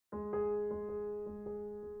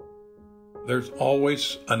there's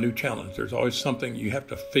always a new challenge. There's always something you have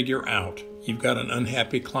to figure out. You've got an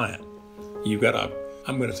unhappy client. You've got a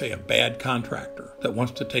bad contractor that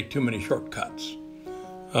wants to take too many shortcuts.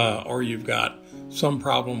 Or you've got some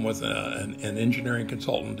problem with an engineering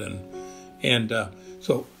consultant.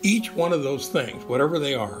 So each one of those things, whatever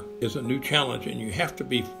they are, is a new challenge, and you have to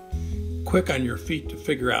be quick on your feet to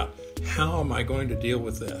figure out, how am I going to deal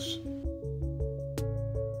with this?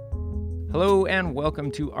 Hello and welcome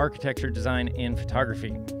to Architecture, Design, and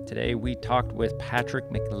Photography. Today we talked with Patrick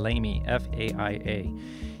MacLeamy,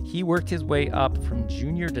 FAIA. He worked his way up from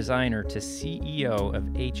junior designer to CEO of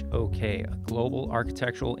HOK, a global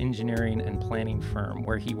architectural engineering and planning firm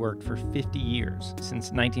where he worked for 50 years.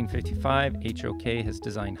 Since 1955, HOK has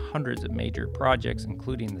designed hundreds of major projects,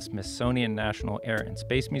 including the Smithsonian National Air and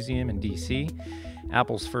Space Museum in D.C.,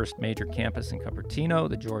 Apple's first major campus in Cupertino,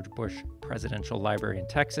 the George Bush Presidential Library in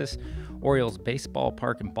Texas, Orioles Baseball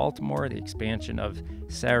Park in Baltimore, the expansion of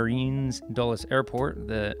Saarinen's Dulles Airport,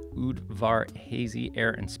 the Udvar-Hazy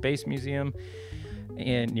Air and Space Museum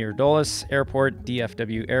near Dulles Airport,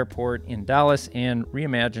 DFW Airport in Dallas, and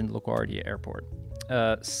reimagined Laguardia Airport.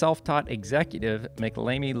 Self-taught executive,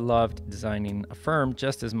 MacLeamy loved designing a firm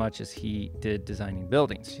just as much as he did designing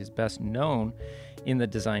buildings. He's best known in the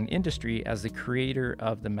design industry as the creator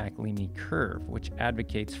of the MacLeamy Curve, which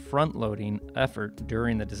advocates front-loading effort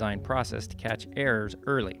during the design process to catch errors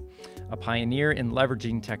early. A pioneer in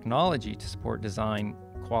leveraging technology to support design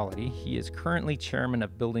quality, he is currently chairman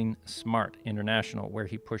of buildingSMART International, where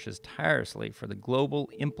he pushes tirelessly for the global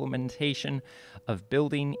implementation of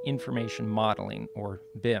Building Information Modeling, or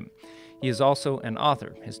BIM. He is also an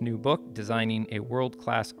author. His new book, Designing a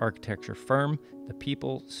World-Class Architecture Firm, The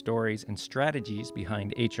People, Stories, and Strategies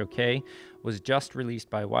Behind HOK, was just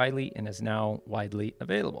released by Wiley and is now widely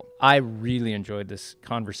available. I really enjoyed this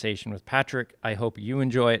conversation with Patrick. I hope you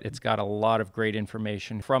enjoy it. It's got a lot of great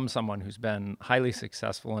information from someone who's been highly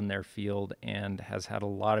successful in their field and has had a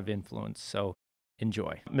lot of influence. So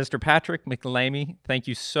enjoy. Mr. Patrick MacLeamy, thank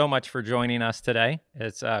you so much for joining us today.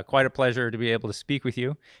 It's quite a pleasure to be able to speak with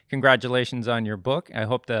you. Congratulations on your book. I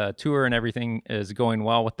hope the tour and everything is going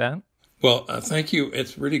well with that. Well, thank you.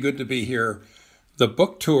 It's really good to be here. The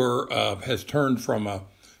book tour has turned from a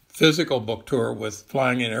physical book tour with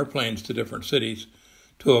flying in airplanes to different cities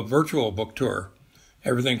to a virtual book tour.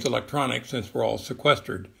 Everything's electronic since we're all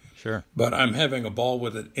sequestered. Sure. But I'm having a ball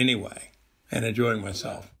with it anyway and enjoying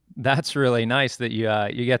myself. That's really nice that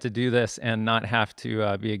you get to do this and not have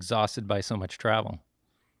to be exhausted by so much travel.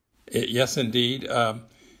 Yes, indeed.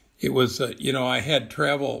 It was, I had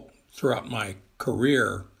travel throughout my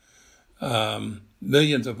career,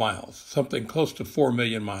 millions of miles, something close to 4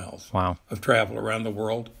 million miles of travel around the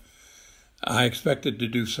world. I expected to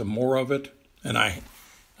do some more of it,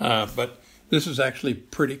 but this is actually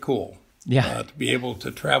pretty cool. Yeah. To be able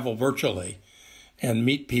to travel virtually and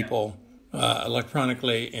meet people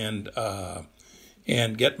electronically and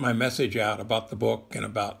get my message out about the book and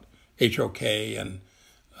about HOK and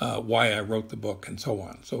why I wrote the book and so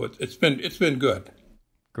on. So it's been good.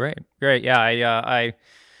 Great. Yeah, I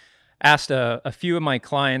asked a few of my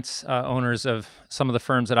clients, owners of some of the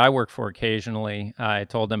firms that I work for occasionally. I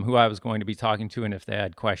told them who I was going to be talking to and if they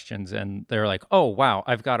had questions, and they're like, "Oh, wow,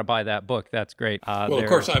 I've got to buy that book. That's great." Well, of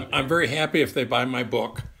course, I'm very happy if they buy my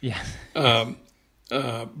book. Yeah.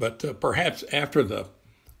 But perhaps after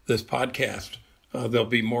this podcast, they'll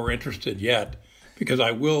be more interested yet, because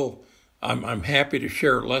I'm happy to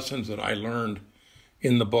share lessons that I learned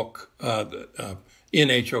in the book, in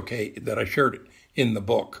HOK, that I shared in the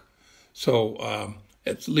book. So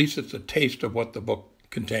at least it's a taste of what the book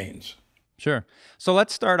contains. Sure. So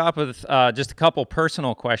let's start off with just a couple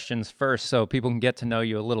personal questions first so people can get to know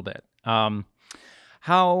you a little bit.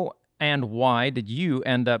 How and why did you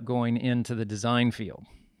end up going into the design field?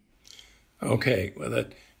 Okay, well,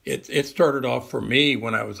 it started off for me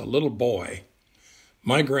when I was a little boy.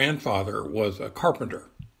 My grandfather was a carpenter,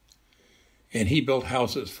 and he built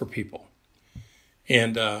houses for people.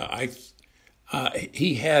 And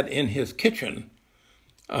he had in his kitchen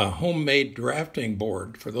a homemade drafting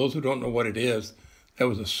board. For those who don't know what it is, that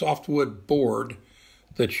was a softwood board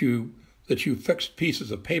that you fixed pieces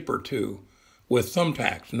of paper to with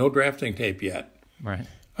thumbtacks, no drafting tape yet. Right.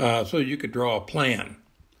 So you could draw a plan.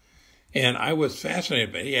 And I was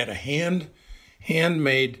fascinated by it. He had a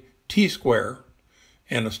handmade T-square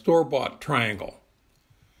and a store-bought triangle.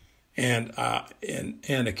 And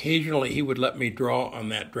occasionally he would let me draw on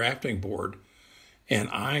that drafting board. And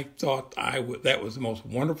I thought that was the most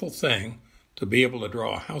wonderful thing, to be able to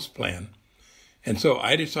draw a house plan. And so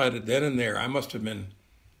I decided then and there, I must have been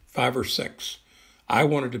 5 or 6, I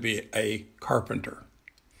wanted to be a carpenter.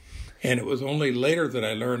 And it was only later that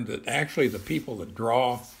I learned that actually the people that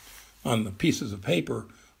draw on the pieces of paper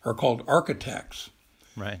are called architects.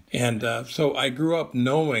 Right. And so I grew up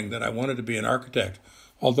knowing that I wanted to be an architect,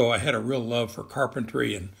 although I had a real love for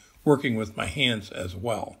carpentry and working with my hands as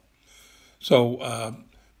well. So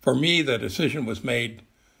for me, the decision was made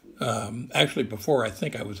actually before I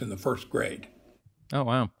think I was in the first grade. Oh,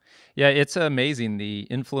 wow. Yeah, it's amazing the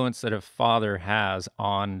influence that a father has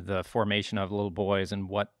on the formation of little boys and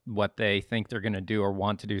what they think they're going to do or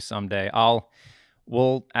want to do someday. My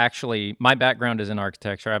background is in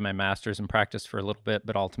architecture. I have my master's and practiced for a little bit,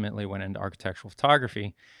 but ultimately went into architectural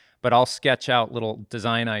photography. But I'll sketch out little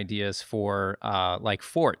design ideas for like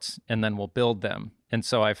forts, and then we'll build them. And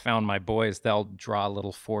so I found my boys, they'll draw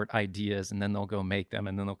little fort ideas, and then they'll go make them,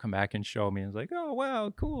 and then they'll come back and show me. And it's like, oh,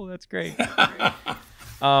 wow, cool, that's great.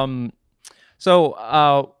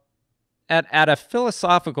 So at a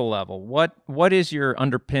philosophical level, what is your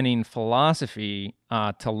underpinning philosophy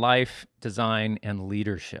to life, design, and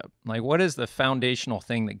leadership? Like, what is the foundational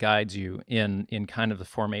thing that guides you in kind of the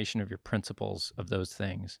formation of your principles of those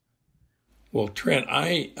things? Well, Trent,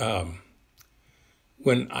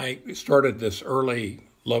 when I started this early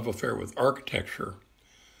love affair with architecture,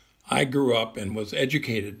 I grew up and was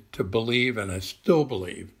educated to believe, and I still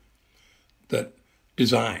believe, that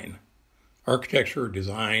architecture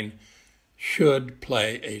design should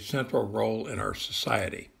play a central role in our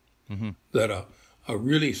society. Mm-hmm. That a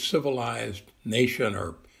really civilized nation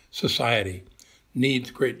or society needs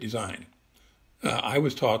great design. I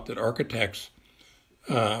was taught that architects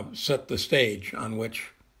set the stage on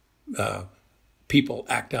which people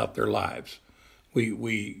act out their lives.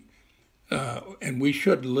 And we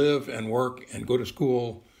should live and work and go to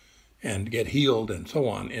school and get healed and so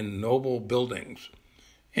on in noble buildings.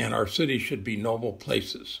 And our cities should be noble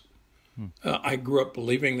places. I grew up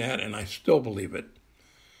believing that, and I still believe it.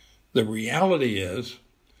 The reality is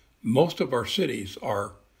most of our cities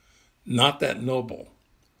are not that noble.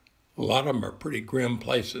 A lot of them are pretty grim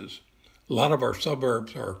places. A lot of our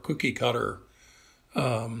suburbs are cookie cutter,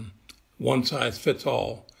 one size fits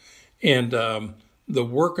all. And the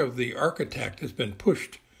work of the architect has been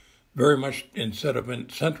pushed very much, instead of in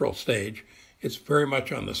central stage, it's very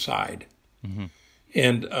much on the side. Mm-hmm.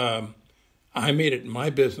 And I made it my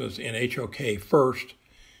business in HOK first,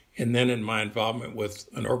 and then in my involvement with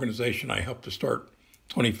an organization I helped to start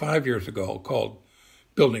 25 years ago called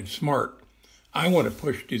buildingSMART. I want to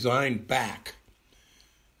push design back,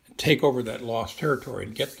 take over that lost territory,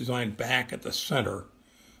 and get design back at the center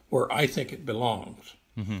where I think it belongs.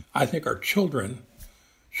 Mm-hmm. I think our children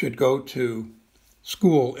should go to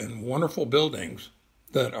school in wonderful buildings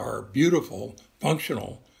that are beautiful,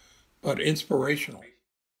 functional, but inspirational.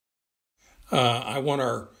 I want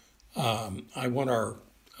our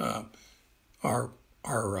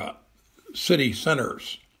city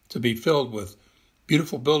centers to be filled with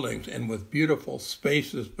beautiful buildings and with beautiful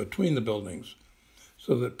spaces between the buildings,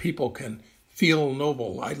 so that people can feel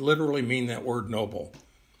noble. I literally mean that word, noble.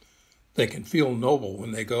 They can feel noble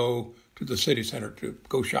when they go to the city center to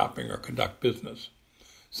go shopping or conduct business.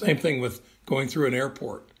 Same thing with going through an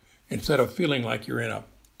airport. Instead of feeling like you're in a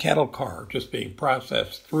cattle car just being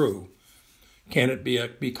processed through, can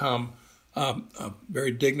it become a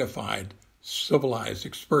very dignified, civilized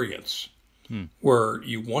experience where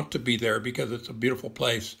you want to be there because it's a beautiful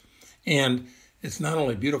place, and it's not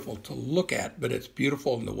only beautiful to look at, but it's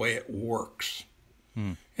beautiful in the way it works.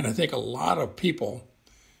 And I think a lot of people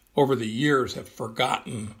over the years have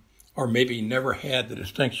forgotten, or maybe never had, the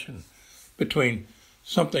distinction between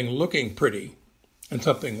something looking pretty and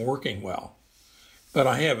something working well. But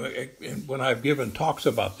I have, when I've given talks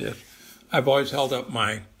about this, I've always held up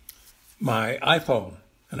my iPhone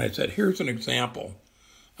and I said, here's an example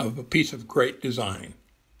of a piece of great design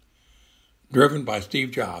driven by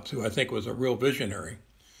Steve Jobs, who I think was a real visionary.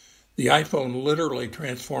 The iPhone literally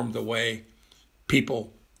transformed the way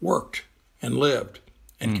people worked and lived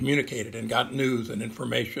and communicated and got news and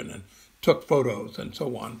information and took photos and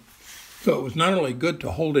so on. So it was not only good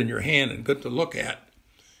to hold in your hand and good to look at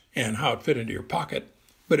and how it fit into your pocket,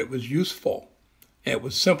 but it was useful. It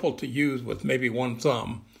was simple to use with maybe one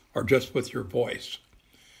thumb or just with your voice.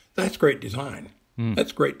 That's great design.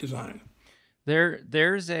 That's great design. There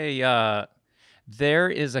is a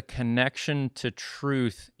connection to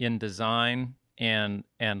truth in design and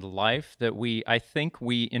life that I think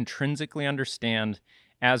we intrinsically understand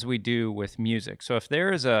as we do with music. So if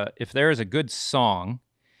there is a good song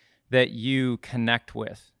that you connect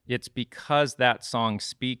with, it's because that song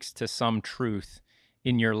speaks to some truth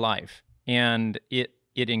in your life, and it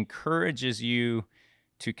encourages you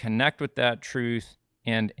to connect with that truth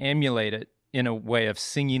and emulate it in a way of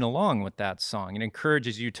singing along with that song. It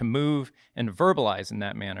encourages you to move and verbalize in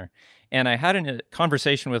that manner. And I had a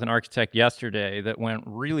conversation with an architect yesterday that went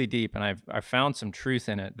really deep, and I found some truth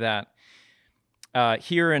in it, that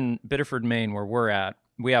here in Biddeford, Maine, where we're at,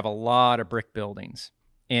 we have a lot of brick buildings.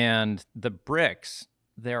 And the bricks,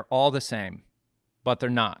 they're all the same, but they're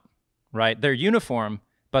not, right? They're uniform,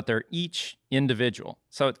 but they're each individual.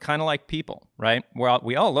 So it's kind of like people, right?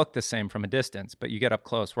 We all look the same from a distance, but you get up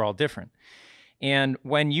close, we're all different. And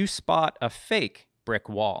when you spot a fake brick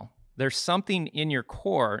wall, there's something in your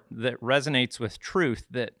core that resonates with truth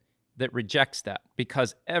that rejects that,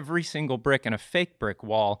 because every single brick in a fake brick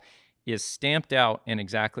wall is stamped out and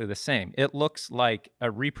exactly the same. It looks like a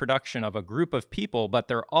reproduction of a group of people, but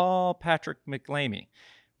they're all Patrick MacLeamy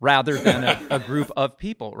rather than a group of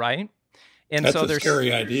people, right? And that's so a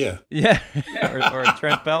scary idea. Yeah, or a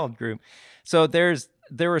Trent Bell group. So there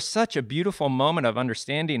was such a beautiful moment of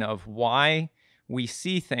understanding of why we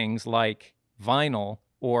see things like vinyl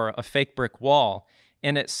or a fake brick wall,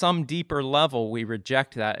 and at some deeper level, we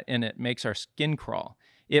reject that, and it makes our skin crawl.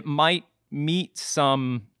 It might meet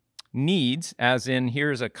some needs, as in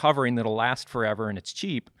here's a covering that'll last forever and it's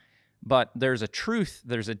cheap, but there's a truth,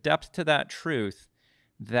 there's a depth to that truth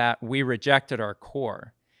that we reject at our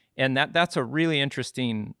core. And that's a really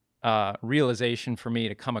interesting realization for me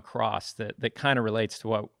to come across that kind of relates to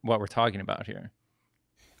what we're talking about here.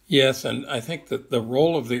 Yes, and I think that the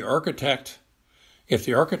role of the architect, if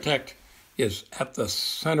the architect is at the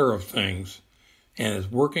center of things and is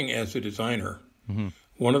working as a designer,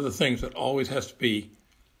 one of the things that always has to be,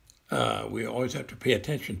 we always have to pay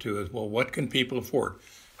attention to is, well, what can people afford?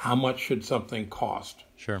 How much should something cost?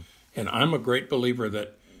 Sure. And I'm a great believer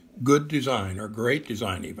that good design, or great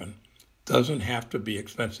design even, doesn't have to be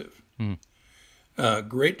expensive.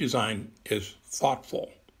 Great design is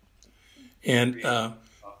thoughtful. And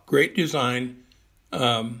great design,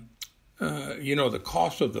 the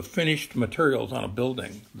cost of the finished materials on a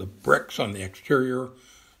building, the bricks on the exterior,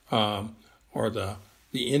 or the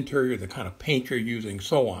interior, the kind of paint you're using,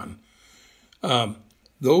 so on,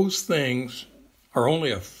 those things are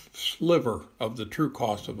only a sliver of the true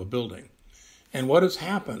cost of a building. And what has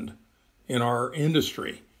happened in our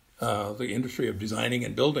industry, the industry of designing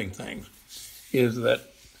and building things, is that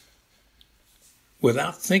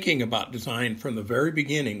without thinking about design from the very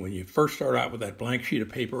beginning, when you first start out with that blank sheet of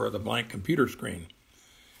paper or the blank computer screen,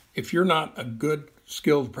 if you're not a good,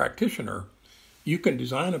 skilled practitioner, you can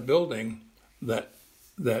design a building that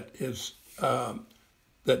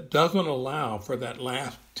doesn't allow for that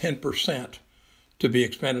last 10% to be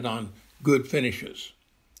expended on good finishes,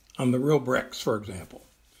 on the real bricks, for example.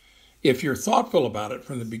 If you're thoughtful about it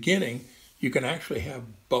from the beginning, you can actually have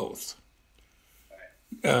both.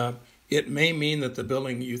 It may mean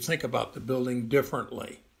that you think about the building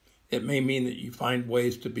differently. It may mean that you find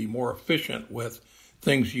ways to be more efficient with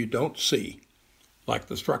things you don't see, like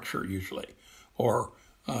the structure usually. Or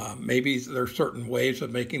maybe there are certain ways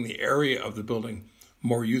of making the area of the building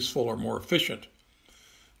more useful or more efficient.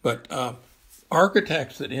 But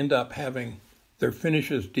architects that end up having their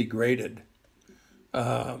finishes degraded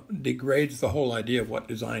degrades the whole idea of what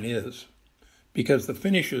design is, because the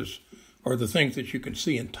finishes are the things that you can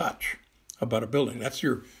see and touch about a building. That's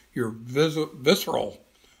your visual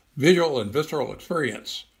and visceral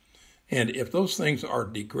experience. And if those things are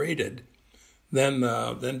degraded, then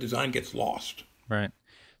design gets lost. Right.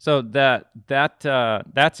 So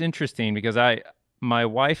that's interesting, because my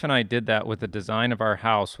wife and I did that with the design of our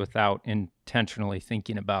house without intentionally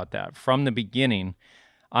thinking about that. From the beginning,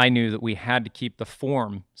 I knew that we had to keep the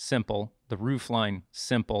form simple, the roof line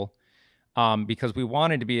simple, because we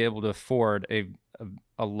wanted to be able to afford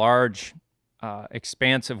a large,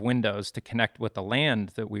 expansive windows to connect with the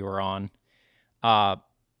land that we were on,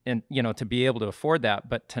 and to be able to afford that,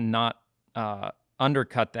 but to not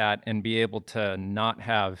undercut that and be able to not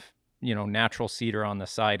have natural cedar on the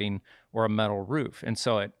siding or a metal roof. And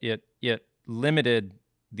so it limited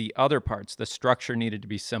the other parts. The structure needed to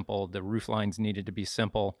be simple. The roof lines needed to be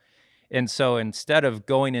simple. And so instead of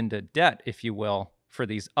going into debt, if you will, for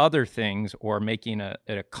these other things, or making a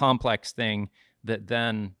complex thing that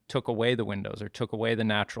then took away the windows or took away the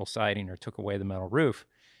natural siding or took away the metal roof,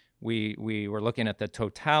 we were looking at the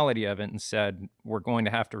totality of it and said, we're going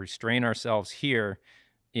to have to restrain ourselves here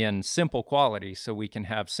in simple quality so we can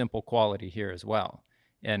have simple quality here as well.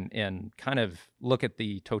 And kind of look at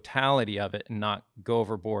the totality of it and not go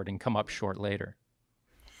overboard and come up short later.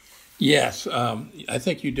 Yes, I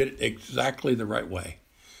think you did it exactly the right way.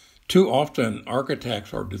 Too often,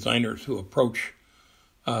 architects or designers who approach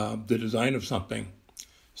the design of something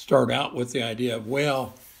start out with the idea of,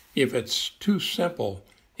 well, if it's too simple,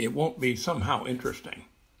 it won't be somehow interesting.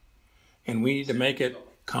 And we need to make it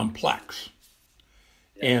complex.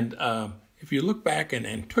 And if you look back in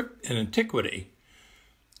antiquity,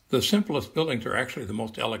 the simplest buildings are actually the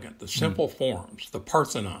most elegant. The simple forms, the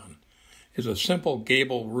Parthenon, is a simple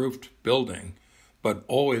gable-roofed building, but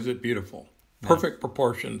always beautiful. Perfect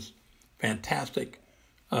proportions, fantastic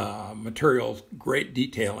materials, great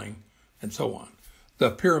detailing, and so on.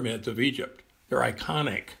 The pyramids of Egypt, they're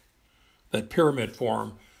iconic. That pyramid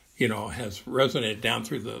form, has resonated down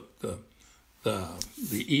through the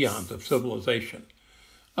eons of civilization.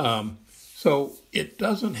 So it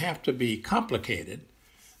doesn't have to be complicated.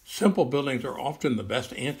 Simple buildings are often the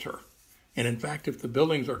best answer. And in fact, if the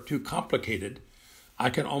buildings are too complicated, I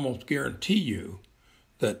can almost guarantee you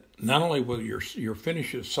that not only will your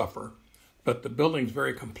finishes suffer, but the building's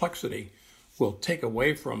very complexity will take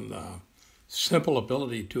away from the simple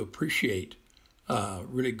ability to appreciate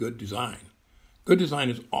really good design. Good design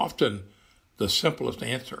is often the simplest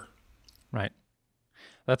answer. Right.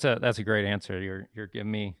 That's a great answer. You're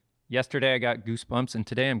giving me. Yesterday I got goosebumps, and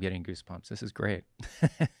today I'm getting goosebumps. This is great.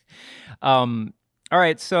 All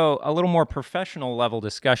right, so a little more professional level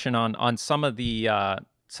discussion on some of the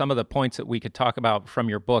points that we could talk about from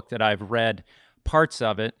your book that I've read parts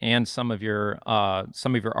of it, and some of your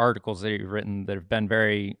articles that you've written that have been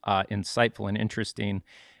very insightful and interesting,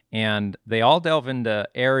 and they all delve into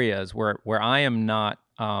areas where I am not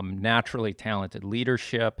naturally talented.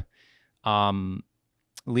 Leadership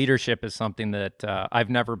is something that I've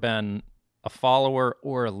never been a follower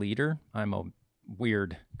or a leader. I'm a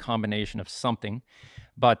weird combination of something,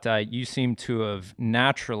 but you seem to have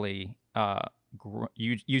naturally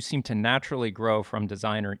you seem to naturally grow from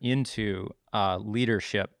designer into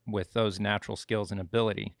leadership with those natural skills and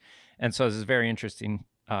ability. And so this is very interesting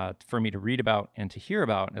for me to read about and to hear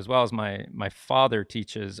about, as well as my father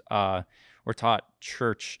teaches or taught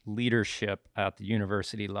church leadership at the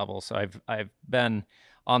university level. So I've been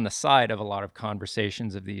on the side of a lot of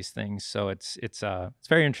conversations of these things. So it's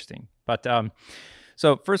very interesting. But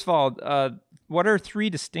so first of all, what are 3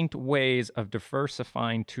 distinct ways of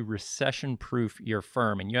diversifying to recession-proof your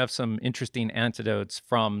firm? And you have some interesting anecdotes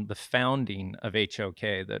from the founding of HOK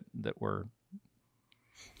that were.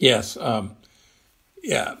 Yes.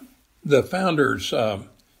 Yeah. The founders,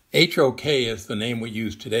 HOK is the name we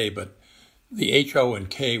use today, but the HO and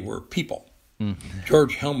K were people. Mm-hmm.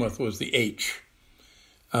 George Helmuth was the H.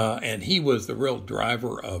 And he was the real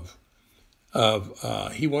driver of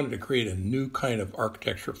he wanted to create a new kind of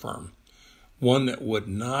architecture firm, one that would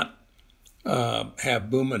not have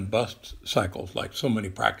boom and bust cycles like so many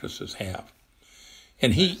practices have.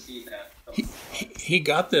 And he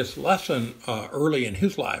got this lesson early in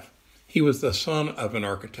his life. He was the son of an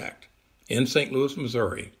architect in St. Louis,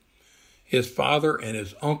 Missouri. His father and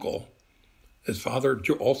his uncle, his father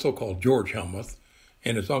also called George Helmuth,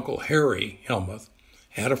 and his uncle Harry Helmuth,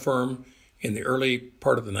 had a firm in the early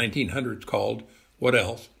part of the 1900s called, what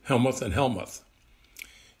else? Helmuth and Helmuth.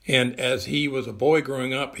 And as he was a boy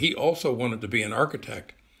growing up, he also wanted to be an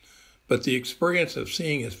architect. But the experience of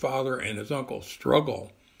seeing his father and his uncle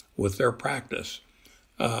struggle with their practice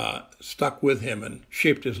stuck with him and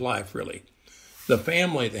shaped his life, really. The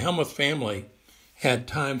Helmuth family, had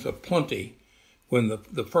times of plenty when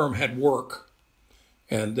the firm had work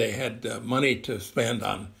and they had money to spend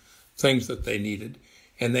on things that they needed.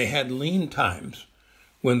 And they had lean times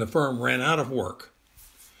when the firm ran out of work.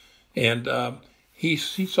 And he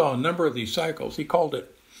saw a number of these cycles. He called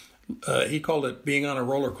it being on a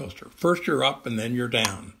roller coaster. First you're up and then you're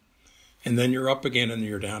down. And then you're up again and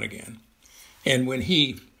you're down again. And when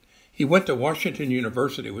he went to Washington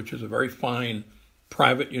University, which is a very fine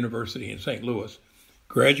private university in St. Louis,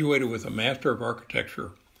 graduated with a Master of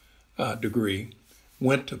Architecture degree,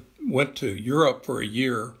 went to Europe for a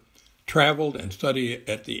year, traveled and studied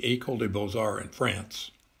at the École des Beaux-Arts in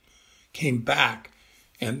France, came back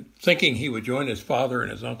and thinking he would join his father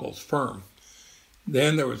and his uncle's firm.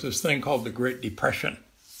 Then there was this thing called the Great Depression.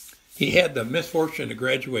 He had the misfortune to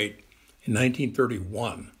graduate in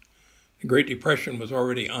 1931. The Great Depression was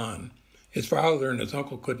already on. His father and his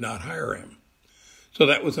uncle could not hire him. So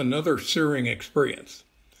that was another searing experience.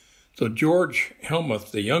 So George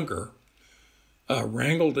Helmuth, the younger,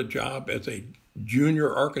 wrangled a job as a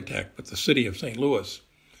junior architect with the city of St. Louis.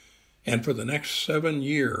 And for the next 7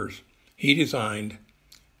 years, he designed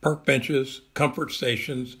park benches, comfort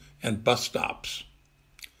stations, and bus stops.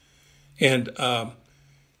 And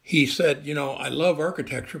he said, I love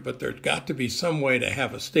architecture, but there's got to be some way to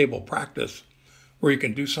have a stable practice where you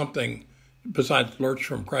can do something besides lurch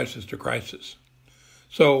from crisis to crisis.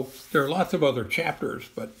 So there are lots of other chapters,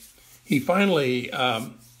 but he finally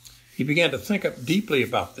he began to think up deeply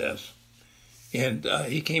about this, and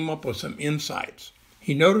he came up with some insights.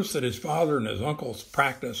 He noticed that his father and his uncle's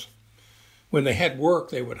practice, when they had work,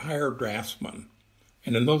 they would hire draftsmen.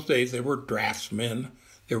 And in those days, they were draftsmen.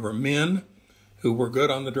 They were men who were good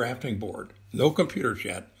on the drafting board. No computers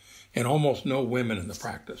yet, and almost no women in the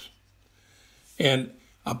practice. And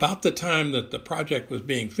about the time that the project was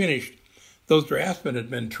being finished, those draftsmen had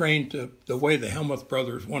been trained to the way the Helmuth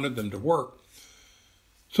brothers wanted them to work.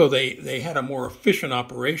 So they had a more efficient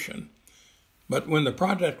operation. But when the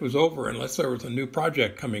project was over, unless there was a new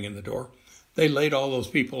project coming in the door, they laid all those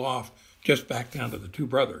people off just back down to the two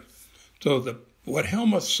brothers. So what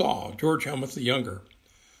Helmuth saw, George Helmuth the younger,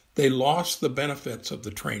 they lost the benefits of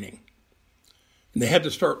the training. And they had to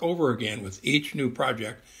start over again with each new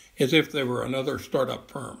project as if they were another startup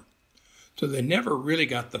firm. So they never really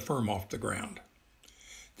got the firm off the ground.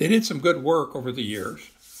 They did some good work over the years,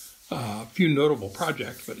 a few notable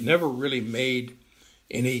projects, but never really made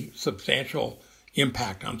any substantial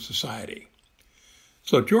impact on society.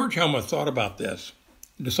 So George Helmuth thought about this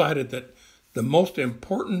and decided that the most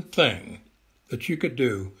important thing that you could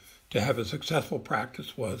do to have a successful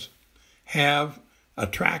practice was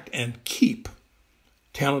attract, and keep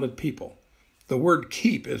talented people. The word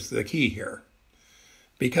keep is the key here,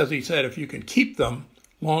 because he said if you can keep them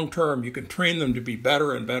long term, you can train them to be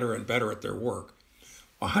better and better and better at their work.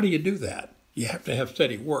 Well, how do you do that? You have to have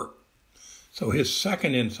steady work. So his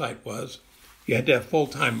second insight was you had to have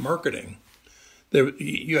full-time marketing.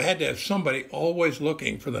 You had to have somebody always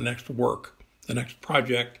looking for the next work, the next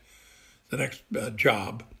project, the next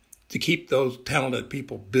job, to keep those talented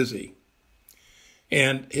people busy.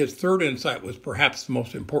 And his third insight was perhaps the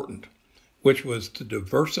most important, which was to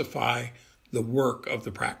diversify the work of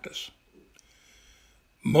the practice.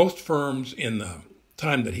 Most firms in the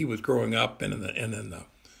time that he was growing up and in the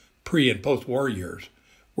pre- and post-war years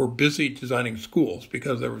were busy designing schools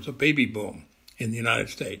because there was a baby boom in the United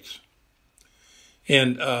States.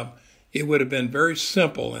 And it would have been very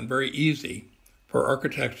simple and very easy for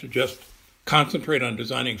architects to just concentrate on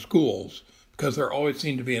designing schools because there always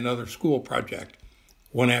seemed to be another school project,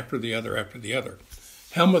 one after the other after the other.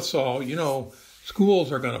 Helmuth saw,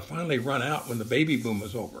 schools are going to finally run out when the baby boom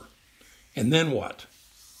is over. And then what?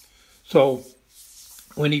 So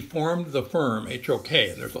when he formed the firm, HOK,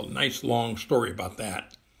 and there's a nice long story about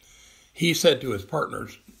that, he said to his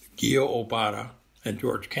partners, Gio Obata and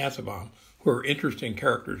George Kassabaum, who are interesting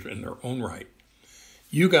characters in their own right,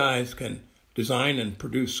 you guys can design and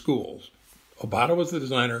produce schools. Obata was the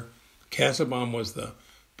designer, Kassabaum was the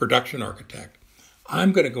production architect.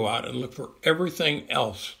 I'm going to go out and look for everything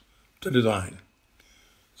else to design.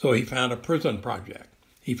 So he found a prison project.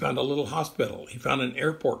 He found a little hospital. He found an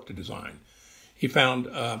airport to design. He found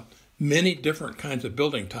many different kinds of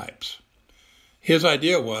building types. His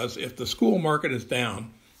idea was if the school market is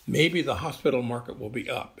down, maybe the hospital market will be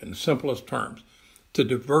up, in the simplest terms, to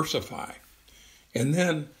diversify. And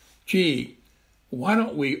then, why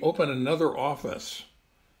don't we open another office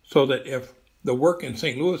so that if the work in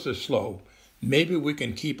St. Louis is slow, maybe we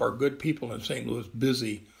can keep our good people in St. Louis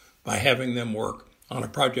busy by having them work on a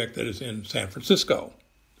project that is in San Francisco.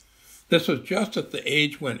 This was just at the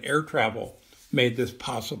age when air travel made this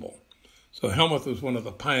possible. So Helmuth was one of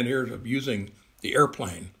the pioneers of using the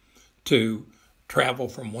airplane to travel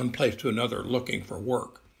from one place to another looking for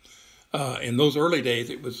work. In those early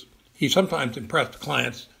days, he sometimes impressed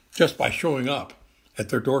clients just by showing up at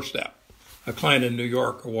their doorstep. A client in New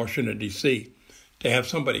York or Washington, D.C., to have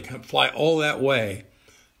somebody come fly all that way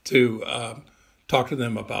to talk to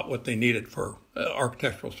them about what they needed for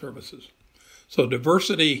architectural services. So the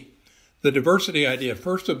diversity idea,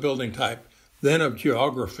 first of building type, then of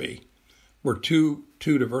geography, were two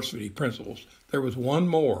diversity principles. There was one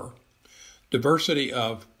more, diversity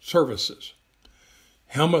of services.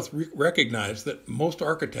 Helmuth recognized that most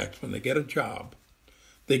architects, when they get a job,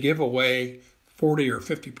 they give away 40 or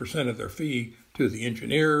 50% of their fee to the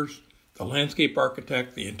engineers, the landscape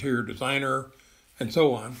architect, the interior designer, and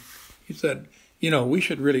so on. He said, we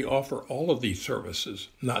should really offer all of these services,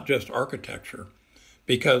 not just architecture,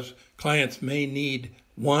 because clients may need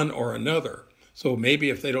one or another. So maybe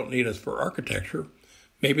if they don't need us for architecture,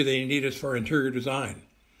 maybe they need us for interior design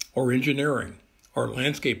or engineering or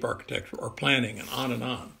landscape architecture or planning and on and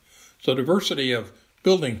on. So diversity of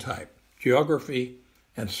building type, geography,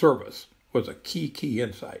 and service was a key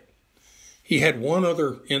insight. He had one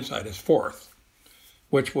other insight, his fourth,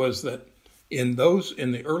 which was that in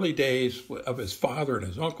the early days of his father and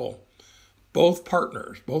his uncle, both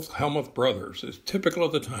partners, both Helmuth brothers, as typical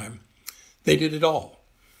of the time, they did it all.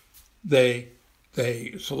 They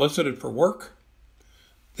solicited for work,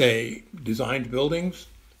 they designed buildings,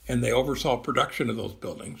 and they oversaw production of those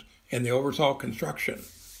buildings, and they oversaw construction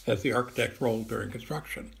as the architect's role during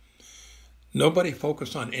construction. Nobody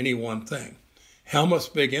focused on any one thing. Helmut's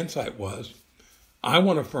big insight was, I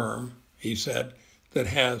want a firm, he said, that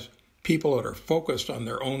has people that are focused on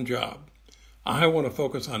their own job. I want to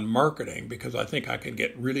focus on marketing because I think I can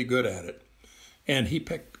get really good at it. And he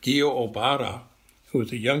picked Gio Obata, who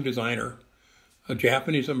was a young designer, a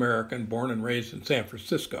Japanese-American born and raised in San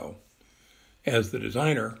Francisco, as the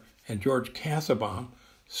designer, and George Cassabaum,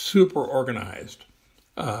 super organized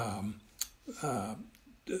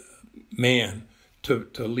man to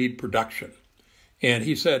lead production. And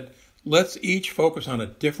he said, let's each focus on a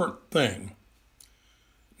different thing.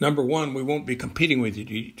 Number one, we won't be competing with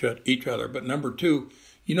each other. But number two,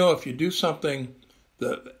 if you do something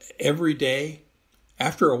every day,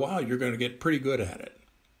 after a while, you're going to get pretty good at it.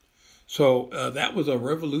 So that was a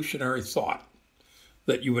revolutionary thought,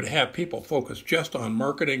 that you would have people focus just on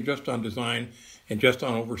marketing, just on design, and just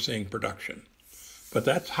on overseeing production. But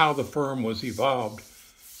that's how the firm was evolved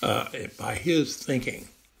by his thinking.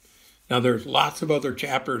 Now, there's lots of other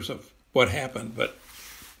chapters of what happened, but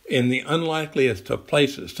in the unlikeliest of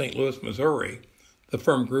places, St. Louis, Missouri, the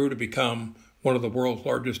firm grew to become one of the world's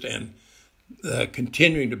largest and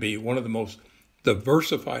continuing to be one of the most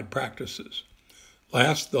diversified practices.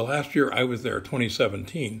 The last year I was there,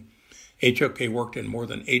 2017, HOK worked in more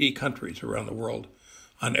than 80 countries around the world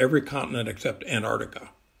on every continent except Antarctica.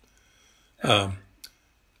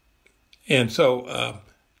 And so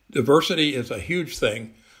diversity is a huge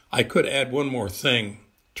thing. I could add one more thing,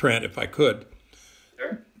 Trent, if I could.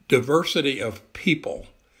 Sure. Diversity of people.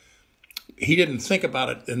 He didn't think about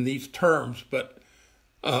it in these terms, but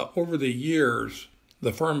over the years,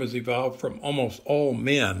 the firm has evolved from almost all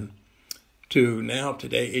men to now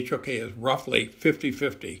today, HOK is roughly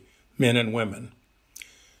 50-50 men and women.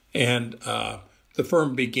 And the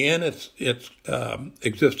firm began its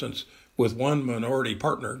existence with one minority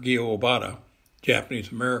partner, Gio Obata,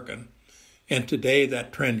 Japanese-American. And today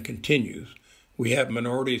that trend continues. We have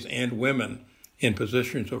minorities and women in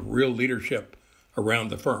positions of real leadership around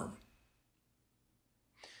the firm.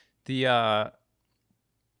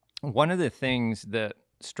 One of the things that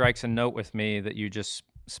strikes a note with me that you just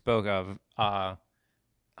spoke of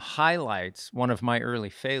highlights one of my early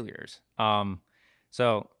failures.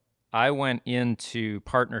 So I went into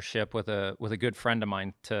partnership with a good friend of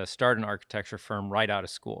mine to start an architecture firm right out of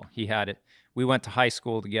school. He had it. We went to high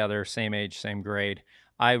school together, same age, same grade.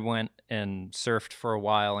 I went and surfed for a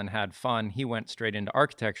while and had fun. He went straight into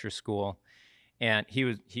architecture school, and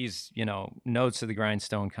he's nose to the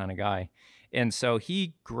grindstone kind of guy. And so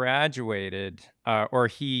he graduated, or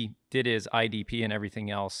he did his IDP and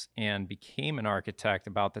everything else, and became an architect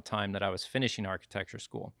about the time that I was finishing architecture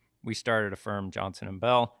school. We started a firm, Johnson &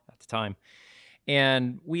 Bell, at the time.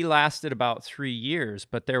 And we lasted about 3 years,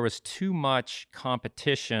 but there was too much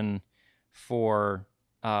competition for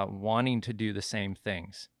wanting to do the same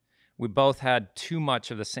things. We both had too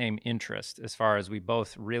much of the same interest, as far as we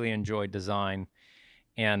both really enjoyed design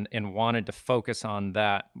and wanted to focus on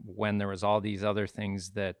that when there was all these other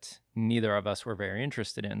things that neither of us were very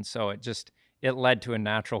interested in. So it led to a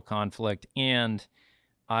natural conflict. And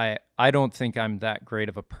I don't think I'm that great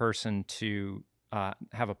of a person to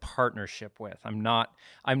have a partnership with. I'm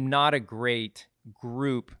not a great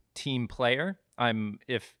group team player.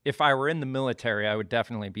 If I were in the military, I would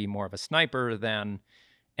definitely be more of a sniper than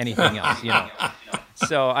anything else,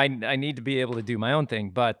 So I need to be able to do my own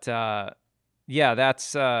thing. But yeah,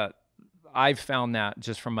 that's I've found that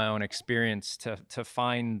just from my own experience to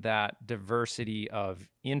find that diversity of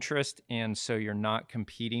interest, and so you're not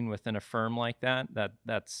competing within a firm like that.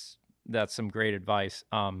 That's some great advice,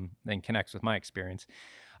 and connects with my experience.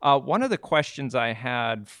 One of the questions I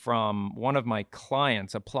had from one of my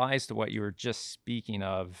clients applies to what you were just speaking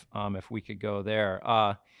of. If we could go there,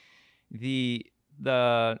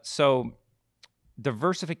 so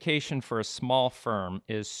diversification for a small firm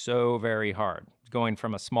is so very hard. Going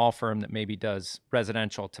from a small firm that maybe does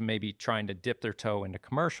residential to maybe trying to dip their toe into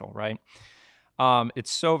commercial, right?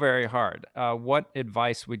 It's so very hard. What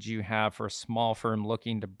advice would you have for a small firm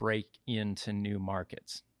looking to break into new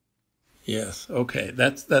markets? Yes. Okay.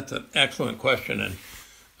 That's an excellent question,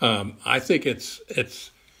 and I think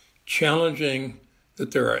it's challenging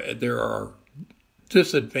that there are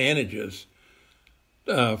disadvantages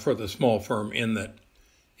for the small firm, in that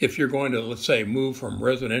if you're going to, let's say, move from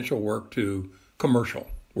residential work to commercial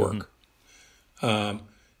work,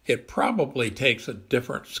 it probably takes a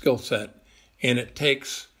different skill set, and it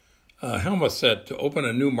takes, Helmut said, to open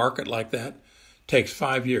a new market like that takes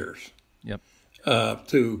 5 years. Yep.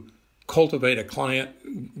 To cultivate a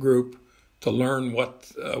client group, to learn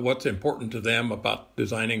what's important to them about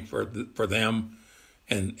designing for them,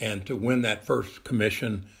 and to win that first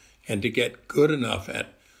commission, and to get good enough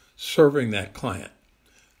at serving that client.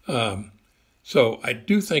 So I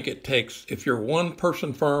do think it takes, if you're a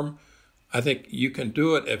one-person firm, I think you can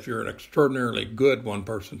do it if you're an extraordinarily good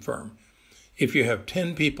one-person firm. If you have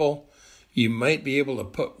 10 people, you might be able to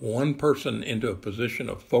put one person into a position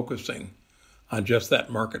of focusing on just that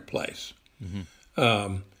marketplace.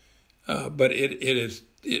 Mm-hmm. But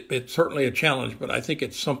it's certainly a challenge, but I think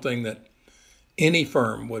it's something that any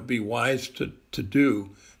firm would be wise to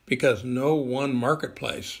do, because no one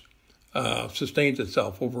marketplace sustains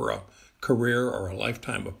itself over a career or a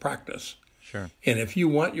lifetime of practice. Sure. And if you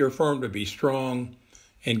want your firm to be strong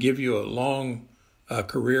and give you a long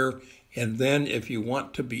career, and then if you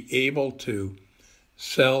want to be able to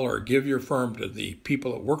sell or give your firm to the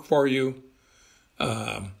people that work for you,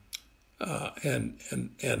 and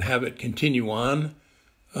have it continue on,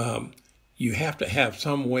 you have to have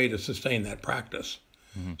some way to sustain that practice.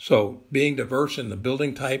 Mm-hmm. So being diverse in the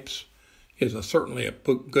building types is certainly a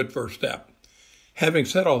good first step. Having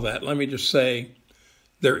said all that, let me just say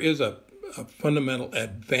there is a fundamental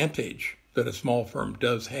advantage that a small firm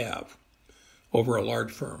does have over a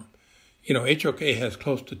large firm. You know, HOK has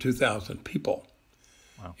close to 2,000 people.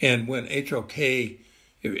 Wow. And when HOK,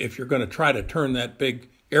 if you're going to try to turn that big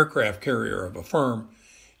aircraft carrier of a firm,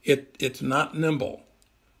 it's not nimble.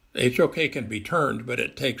 HOK can be turned, but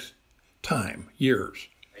it takes time, years.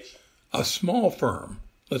 A small firm,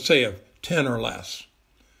 let's say of 10 or less,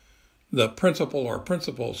 the principal or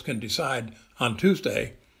principals can decide on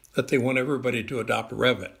Tuesday that they want everybody to adopt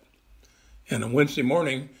Revit. And on Wednesday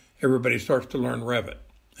morning, everybody starts to learn Revit.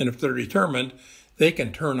 And if they're determined, they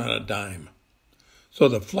can turn on a dime. So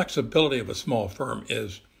the flexibility of a small firm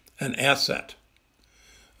is an asset.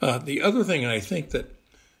 The other thing I think that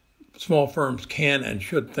small firms can and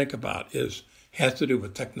should think about has to do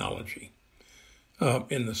with technology.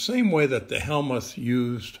 In the same way that the Helmuth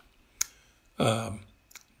used the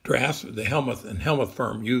Helmuth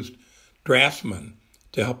firm used draftsmen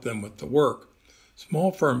to help them with the work,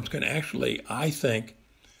 small firms can actually, I think,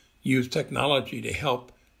 use technology to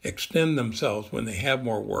help extend themselves when they have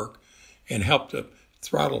more work, and help to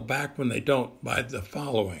throttle back when they don't by the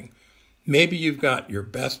following. Maybe you've got your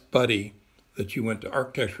best buddy that you went to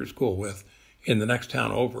architecture school with in the next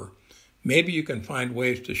town over. Maybe you can find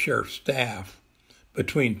ways to share staff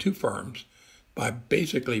between two firms by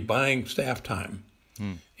basically buying staff time.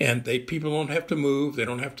 And people don't have to move. They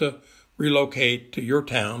don't have to relocate to your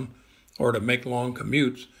town or to make long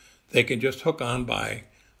commutes. They can just hook on by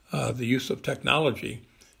the use of technology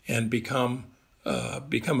and become a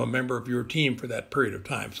member of your team for that period of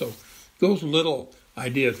time. So those little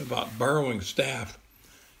ideas about borrowing staff,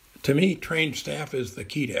 to me, trained staff is the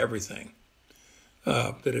key to everything.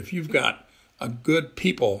 That if you've got a good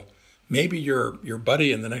people, maybe your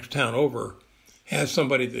buddy in the next town over has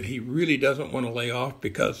somebody that he really doesn't want to lay off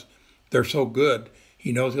because they're so good,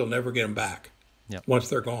 he knows he'll never get them back once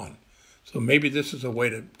they're gone. So maybe this is a way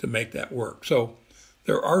to make that work. So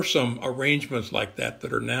there are some arrangements like that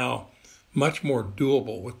are now much more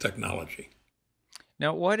doable with technology.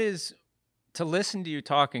 Now, to listen to you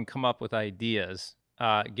talk and come up with ideas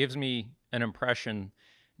gives me an impression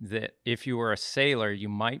that if you were a sailor, you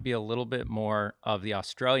might be a little bit more of the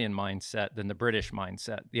Australian mindset than the British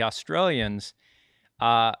mindset. The Australians,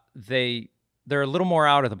 they're a little more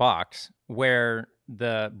out of the box, where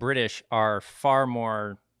the British are far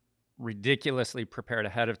more ridiculously prepared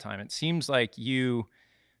ahead of time. It seems like you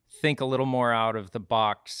think a little more out of the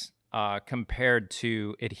box compared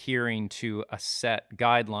to adhering to a set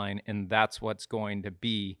guideline, and that's what's going to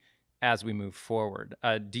be as we move forward.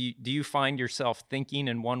 Do you find yourself thinking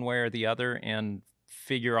in one way or the other and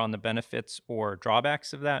figure on the benefits or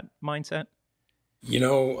drawbacks of that mindset? You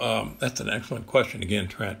know, that's an excellent question again,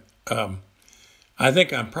 Trent. I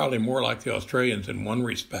think I'm probably more like the Australians in one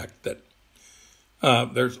respect, that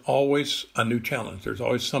there's always a new challenge. There's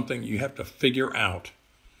always something you have to figure out.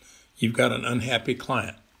 You've got an unhappy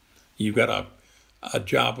client. You've got a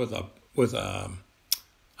job with a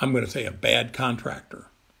I'm going to say a bad contractor,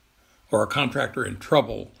 or a contractor in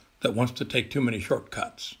trouble that wants to take too many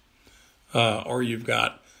shortcuts, or you've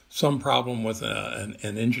got some problem with an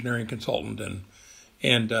engineering consultant,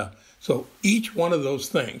 and so each one of those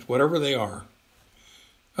things, whatever they are,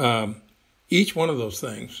 each one of those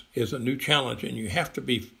things is a new challenge, and you have to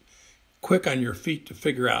be quick on your feet to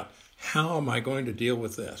figure out, how am I going to deal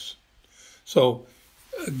with this? So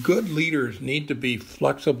good leaders need to be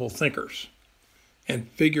flexible thinkers and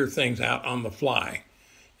figure things out on the fly.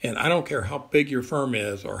 And I don't care how big your firm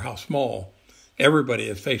is or how small, everybody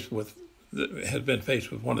is faced with has been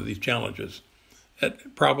faced with one of these challenges,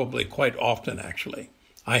 probably quite often, actually.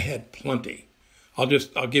 I had plenty.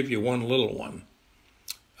 I'll give you one little one.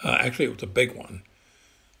 Actually, it was a big one.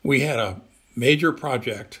 We had a major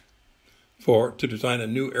project to design a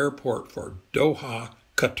new airport for Doha,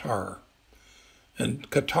 Qatar. And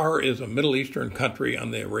Qatar is a Middle Eastern country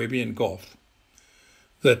on the Arabian Gulf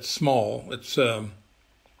that's small. It's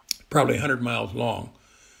probably 100 miles long,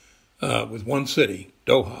 with one city,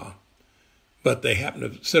 Doha. But they happen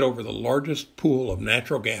to sit over the largest pool of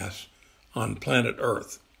natural gas on planet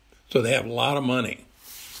Earth. So they have a lot of money.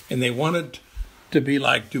 And they wanted to be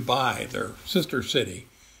like Dubai, their sister city,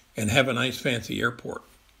 and have a nice fancy airport.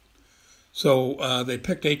 So they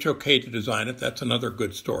picked HOK to design it. That's another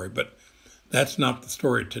good story, but that's not the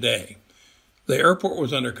story today. The airport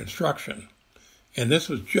was under construction, and this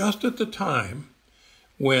was just at the time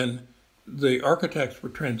when the architects were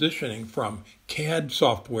transitioning from CAD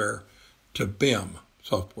software to BIM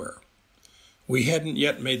software. We hadn't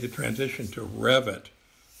yet made the transition to Revit,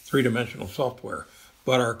 three-dimensional software,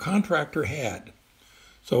 but our contractor had.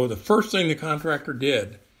 So the first thing the contractor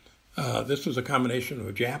did, this was a combination of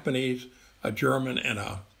a Japanese, a German, and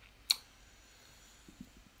a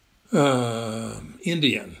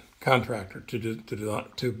Indian contractor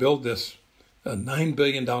to build this $9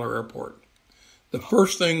 billion airport. The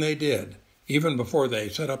first thing they did, even before they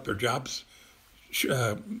set up their job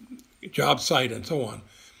site and so on,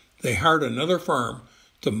 they hired another firm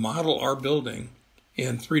to model our building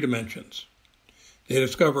in 3 dimensions. They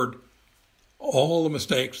discovered all the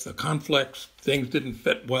mistakes, the conflicts, things didn't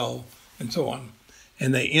fit well, and so on.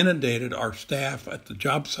 And they inundated our staff at the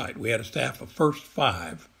job site. We had a staff of first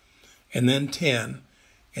 5, and then 10,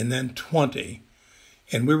 and then 20.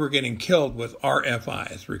 And we were getting killed with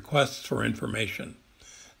RFIs, requests for information.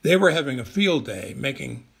 They were having a field day,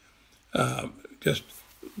 making just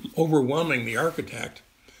overwhelming the architect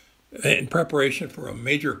in preparation for a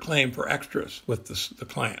major claim for extras with the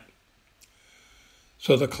client.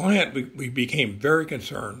 So the client, we became very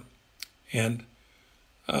concerned and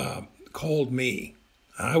called me.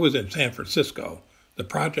 I was in San Francisco. The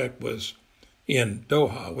project was in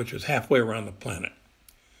Doha, which is halfway around the planet.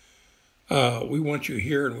 We want you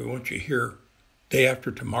here, and we want you here day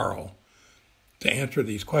after tomorrow to answer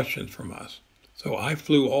these questions from us. So I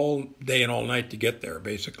flew all day and all night to get there,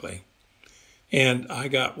 basically. And I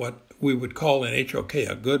got what we would call in HOK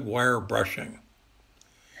a good wire brushing.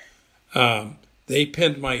 They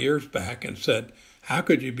pinned my ears back and said, how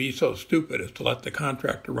could you be so stupid as to let the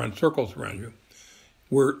contractor run circles around you?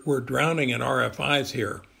 We're drowning in RFIs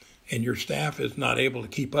here, and your staff is not able to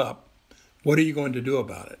keep up. What are you going to do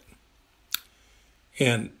about it?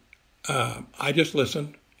 And I just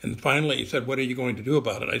listened, and finally he said, what are you going to do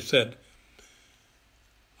about it? I said,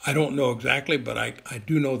 I don't know exactly, but I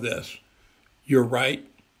do know this. You're right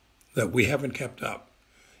that we haven't kept up.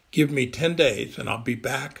 Give me 10 days, and I'll be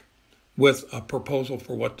back with a proposal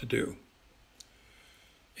for what to do.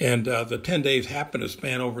 And the 10 days happened to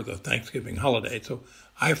span over the Thanksgiving holiday. So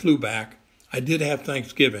I flew back. I did have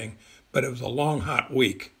Thanksgiving, but it was a long, hot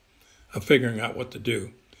week of figuring out what to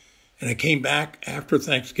do. And I came back after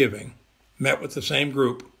Thanksgiving, met with the same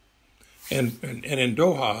group. And in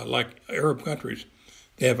Doha, like Arab countries,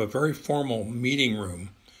 they have a very formal meeting room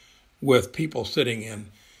with people sitting in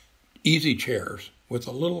easy chairs with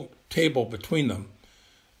a little table between them.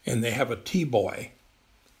 And they have a tea boy,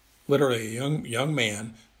 literally a young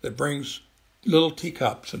man that brings little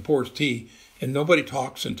teacups and pours tea, and nobody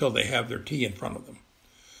talks until they have their tea in front of them.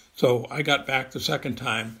 So I got back the second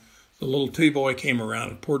time. The little tea boy came around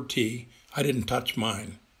and poured tea. I didn't touch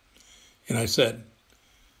mine. And I said,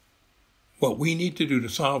 what we need to do to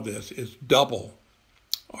solve this is double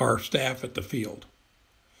our staff at the field.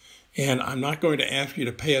 And I'm not going to ask you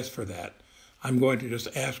to pay us for that. I'm going to just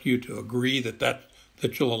ask you to agree that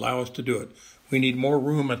you'll allow us to do it. We need more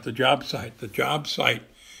room at the job site. The job site,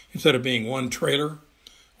 instead of being one trailer,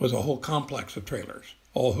 was a whole complex of trailers,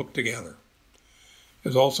 all hooked together.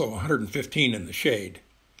 There's also 115 in the shade.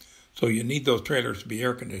 So you need those trailers to be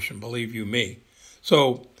air-conditioned, believe you me.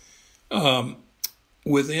 So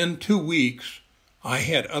within 2 weeks, I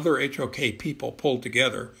had other HOK people pulled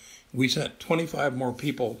together. We sent 25 more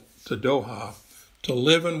people to Doha to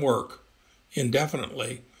live and work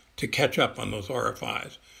indefinitely to catch up on those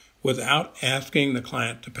RFIs without asking the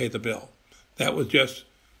client to pay the bill. That was just,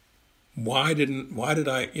 why did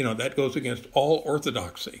I, that goes against all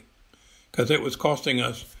orthodoxy, because it was costing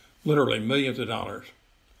us literally millions of dollars.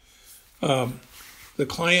 The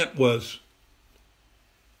client was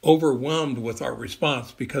overwhelmed with our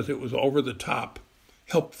response because it was over the top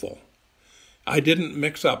helpful. I didn't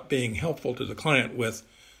mix up being helpful to the client with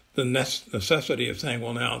the necessity of saying,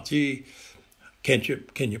 well, now, gee, can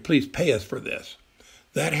you please pay us for this?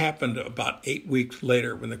 That happened about 8 weeks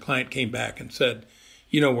later when the client came back and said,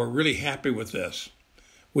 we're really happy with this.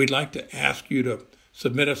 We'd like to ask you to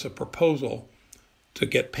submit us a proposal to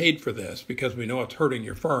get paid for this because we know it's hurting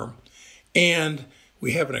your firm. And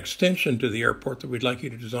we have an extension to the airport that we'd like you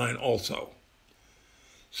to design also.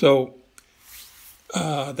 So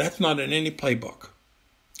that's not in any playbook.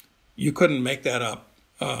 You couldn't make that up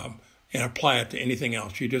and apply it to anything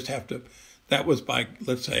else. You just have to, that was by,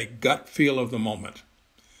 let's say, gut feel of the moment.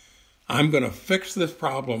 I'm going to fix this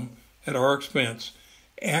problem at our expense.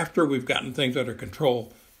 After we've gotten things under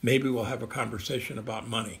control, maybe we'll have a conversation about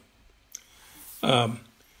money.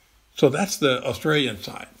 So that's the Australian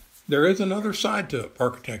side. There is another side to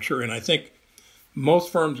architecture, and I think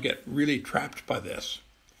most firms get really trapped by this,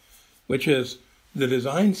 which is the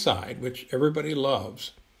design side, which everybody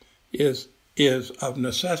loves, is of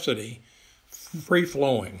necessity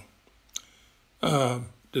free-flowing.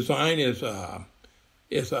 Design is an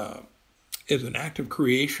act of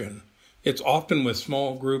creation. It's often with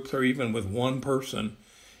small groups or even with one person,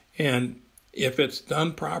 and if it's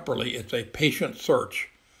done properly, it's a patient search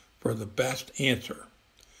for the best answer.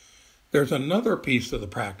 There's another piece of the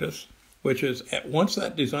practice, which is once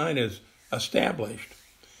that design is established,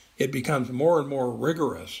 it becomes more and more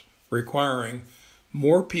rigorous, requiring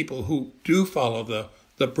more people who do follow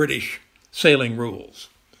the British sailing rules,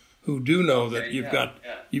 who do know that you've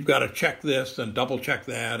got to check this and double check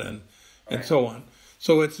that and so on.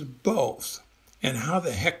 So it's both. And how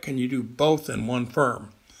the heck can you do both in one firm?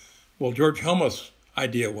 Well, George Helmuth's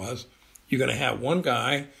idea was you're going to have one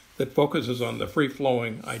guy that focuses on the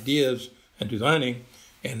free-flowing ideas and designing,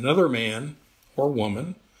 and another man or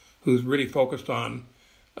woman who's really focused on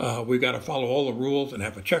we've got to follow all the rules and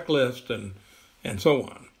have a checklist and so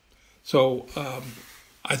on. So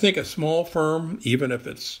I think a small firm, even if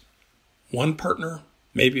it's one partner,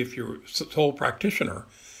 maybe if you're a sole practitioner,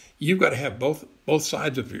 you've got to have both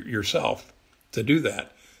sides of yourself to do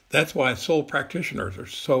that. That's why sole practitioners are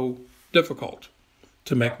so difficult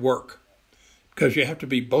to make work, because you have to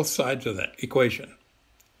be both sides of that equation.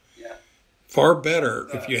 Yeah. Far better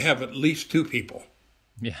if you have at least two people.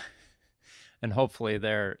 Yeah. And hopefully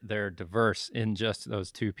they're diverse in just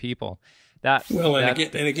those two people.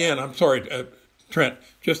 Again, I'm sorry, Trent,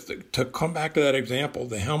 just to come back to that example,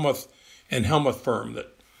 the Helmuth firm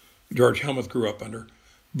that George Helmuth grew up under,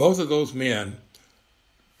 both of those men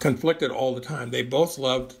conflicted all the time. They both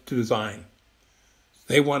loved to design.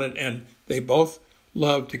 And they both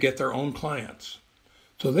loved to get their own clients.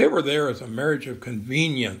 So they were there as a marriage of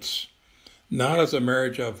convenience, not as a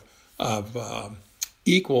marriage of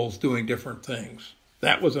equals doing different things.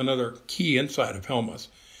 That was another key insight of Helmuth.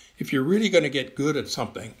 If you're really going to get good at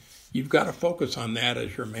something, you've got to focus on that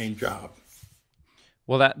as your main job.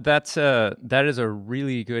 Well, that is a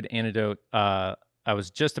really good antidote. I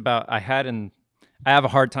have a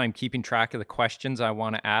hard time keeping track of the questions I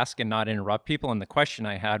want to ask and not interrupt people. And the question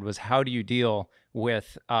I had was, how do you deal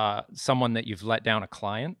with someone that you've let down a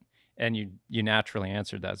client? And you naturally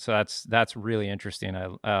answered that. So that's really interesting.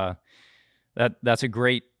 That's a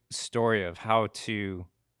great story of how to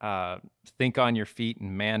think on your feet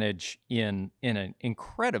and manage in an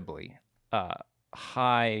incredibly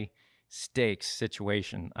high stakes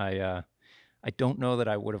situation. I don't know that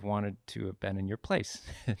I would have wanted to have been in your place,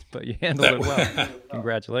 but you handled it well.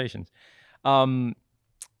 Congratulations.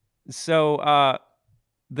 So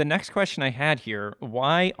the next question I had here,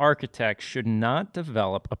 why architects should not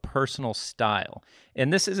develop a personal style?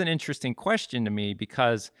 And this is an interesting question to me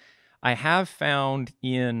because I have found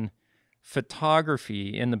in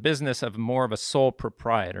photography, in the business of more of a sole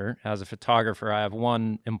proprietor, as a photographer, I have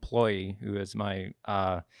one employee who is my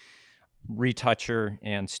retoucher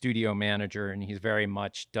and studio manager, and he very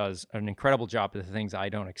much does an incredible job of the things I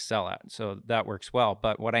don't excel at. So that works well.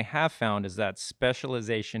 But what I have found is that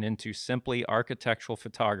specialization into simply architectural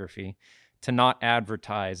photography, to not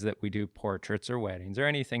advertise that we do portraits or weddings or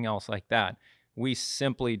anything else like that. We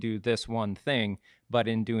simply do this one thing, but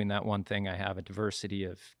in doing that one thing, I have a diversity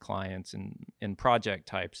of clients and project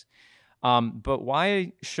types. But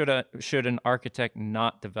why should an architect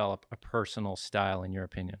not develop a personal style, in your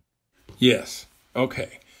opinion? Yes.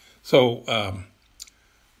 Okay. So, of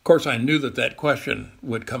course, I knew that question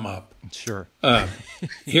would come up. Sure.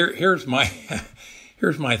 Here's my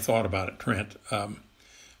thought about it, Trent.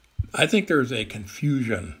 I think there's a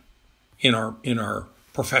confusion in our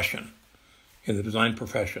profession, in the design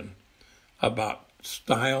profession, about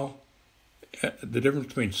style, the difference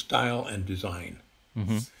between style and design.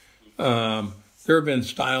 Mm-hmm. There have been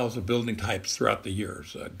styles of building types throughout the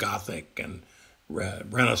years, Gothic and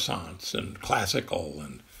Renaissance and classical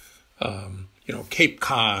and Cape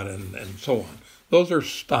Cod and so on. Those are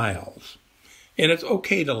styles, and it's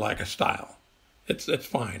okay to like a style. It's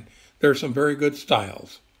fine. There are some very good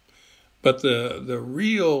styles, but the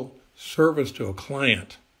real service to a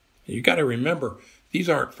client, you got to remember, these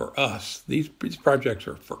aren't for us. These projects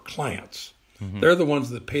are for clients. Mm-hmm. They're the ones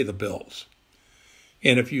that pay the bills.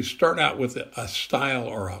 And if you start out with a style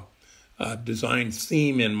or a design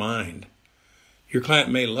theme in mind, your client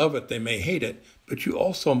may love it, they may hate it, but you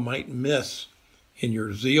also might miss, in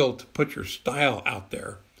your zeal to put your style out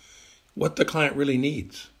there, what the client really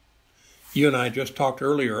needs. You and I just talked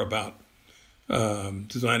earlier about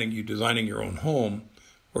designing your own home,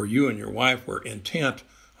 or you and your wife were intent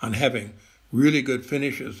on having really good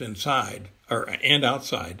finishes inside and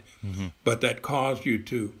outside, mm-hmm. but that caused you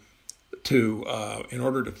to in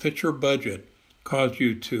order to fit your budget, caused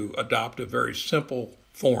you to adopt a very simple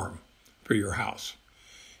form for your house.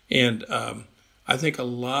 And I think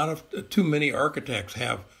too many architects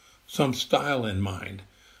have some style in mind.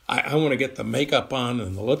 I want to get the makeup on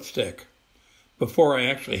and the lipstick before I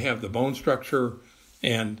actually have the bone structure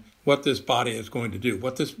and what this body is going to do.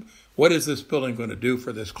 What is this building going to do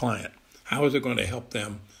for this client? How is it going to help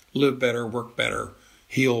them live better, work better,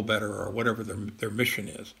 heal better, or whatever their mission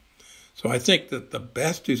is? So I think that the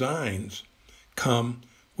best designs come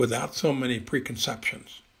without so many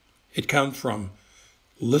preconceptions. It comes from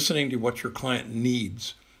listening to what your client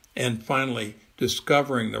needs and finally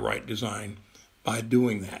discovering the right design by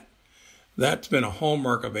doing that. That's been a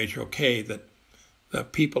hallmark of HOK, that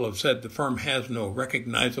people have said the firm has no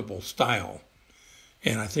recognizable style.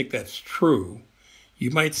 And I think that's true.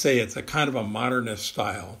 You might say it's a kind of a modernist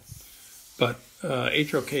style, but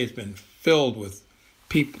HOK has been filled with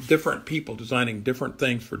different people designing different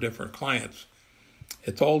things for different clients.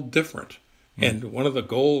 It's all different. Mm-hmm. And one of the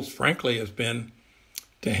goals, frankly, has been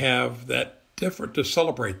to have that different, to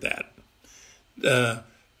celebrate that.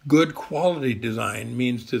 Good quality design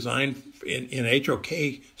means design in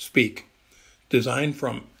HOK speak, design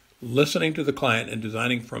from listening to the client and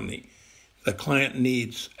designing from the client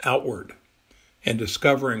needs outward and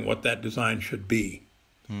discovering what that design should be,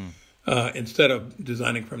 instead of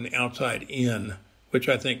designing from the outside in, which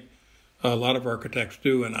I think a lot of architects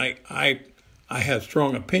do. And I have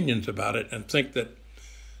strong opinions about it and think that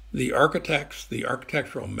the architects, the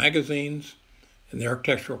architectural magazines, and the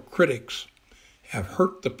architectural critics have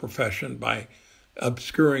hurt the profession by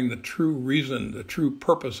obscuring the true reason, the true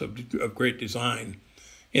purpose of great design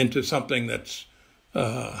into something that's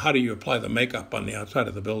how do you apply the makeup on the outside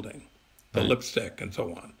of the building, the lipstick, and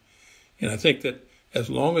so on. And I think that as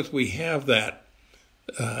long as we have that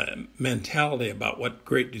mentality about what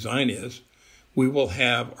great design is, we will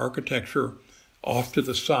have architecture off to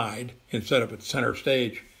the side instead of at center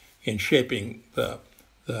stage in shaping the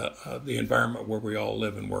environment where we all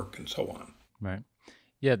live and work and so on. Right.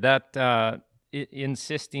 Yeah, that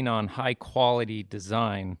insisting on high quality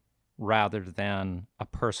design rather than a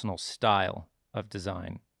personal style of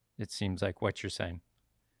design, it seems like what you're saying.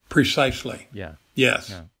 Precisely. Yeah. Yes.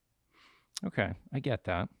 Yeah. Okay, I get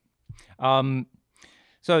that.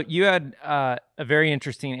 So you had a very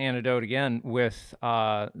interesting anecdote again with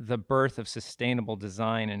the birth of sustainable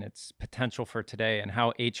design and its potential for today, and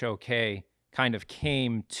how HOK kind of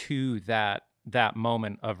came to that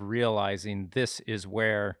moment of realizing this is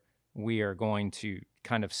where we are going to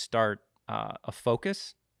kind of start a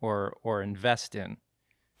focus or invest in.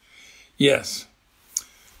 Yes.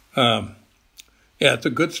 Yeah, it's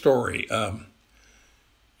a good story.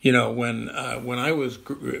 When I was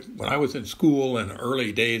in school in the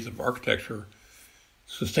early days of architecture,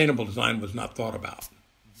 sustainable design was not thought about.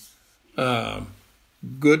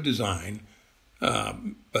 Good design,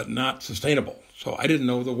 but not sustainable. So I didn't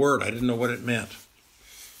know the word. I didn't know what it meant.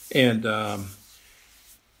 And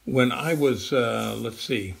when I was,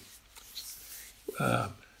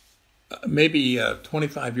 maybe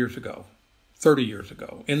 25 years ago, 30 years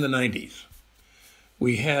ago, in the 90s,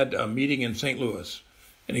 we had a meeting in St. Louis.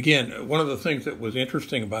 And again, one of the things that was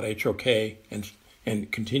interesting about HOK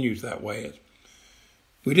and continues that way is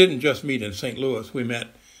we didn't just meet in St. Louis. We met,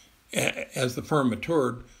 as the firm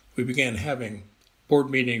matured, we began having board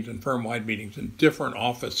meetings and firm-wide meetings in different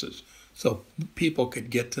offices so people could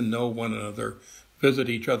get to know one another, visit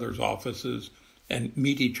each other's offices, and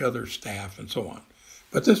meet each other's staff and so on.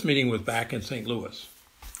 But this meeting was back in St. Louis.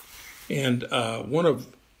 And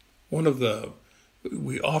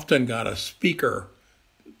we often got a speaker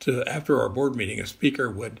after our board meeting, a speaker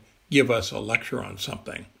would give us a lecture on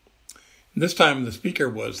something. And this time the speaker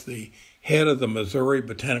was the head of the Missouri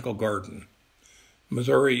Botanical Garden.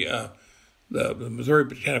 Missouri, the Missouri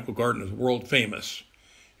Botanical Garden is world famous.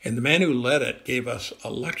 And the man who led it gave us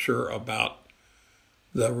a lecture about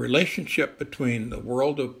the relationship between the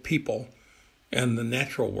world of people and the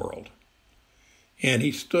natural world. And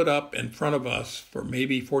he stood up in front of us for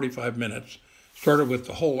maybe 45 minutes, started with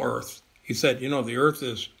the whole Earth. He said, the Earth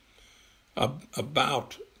is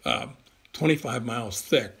about 25 miles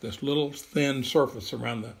thick, this little thin surface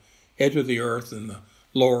around the edge of the Earth and the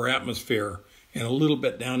lower atmosphere, and a little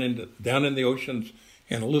bit down in the oceans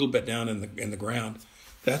and a little bit down in the ground.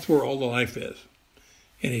 That's where all the life is.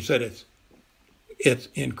 And he said it's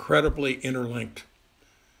incredibly interlinked.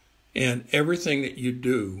 And everything that you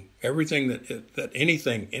do, everything that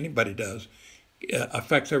anybody does,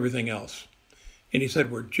 affects everything else. And he said,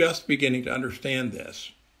 we're just beginning to understand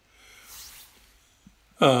this.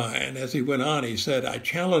 And as he went on, he said, I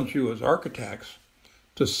challenge you as architects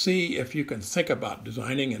to see if you can think about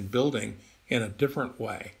designing and building in a different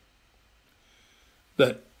way.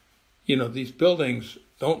 That, these buildings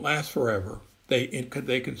don't last forever.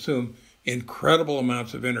 They consume incredible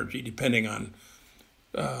amounts of energy depending on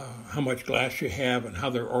how much glass you have and how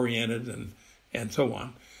they're oriented and so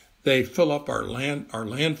on. They fill up our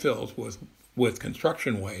landfills with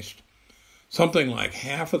construction waste. Something like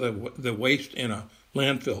half of the waste in a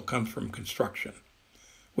landfill comes from construction,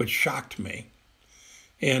 which shocked me.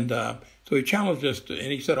 And so he challenged us,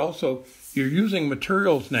 and he said also, you're using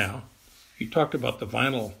materials now. He talked about the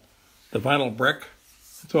vinyl brick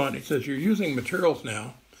and so on. He says, you're using materials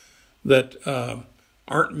now that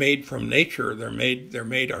aren't made from nature. They're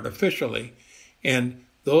made artificially, and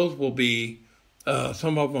those will be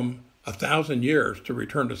some of them 1,000 years to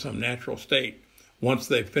return to some natural state once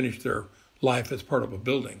they've finished their life as part of a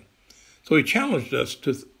building. So he challenged us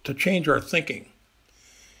to change our thinking.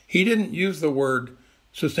 He didn't use the word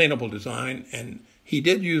sustainable design, and he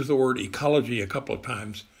did use the word ecology a couple of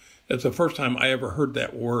times. It's the first time I ever heard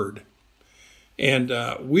that word. And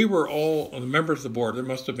we were all, the members of the board, there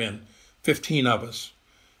must have been 15 of us,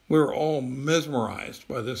 we were all mesmerized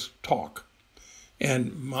by this talk.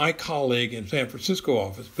 And my colleague in San Francisco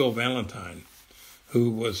office, Bill Valentine,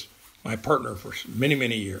 who was my partner for many,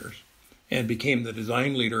 many years and became the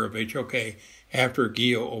design leader of HOK after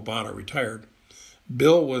Gio Obata retired,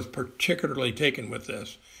 Bill was particularly taken with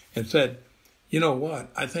this and said, you know what,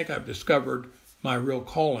 I think I've discovered my real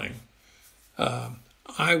calling.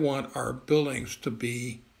 I want our buildings to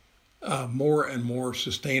be more and more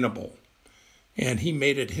sustainable. And he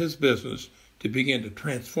made it his business to begin to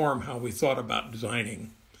transform how we thought about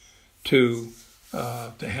designing to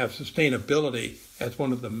have sustainability as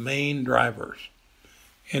one of the main drivers.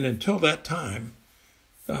 And until that time,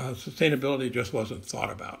 sustainability just wasn't thought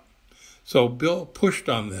about. So Bill pushed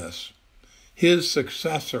on this. His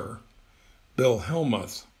successor, Bill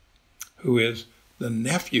Helmuth, who is the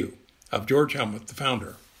nephew of George Helmuth, the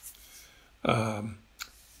founder,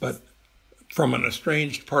 but from an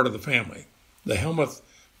estranged part of the family. The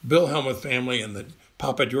Bill Helmuth family and the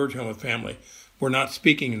Papa George Helmuth family were not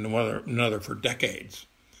speaking to one another for decades.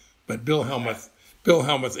 But Bill Helmuth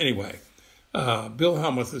anyway, Bill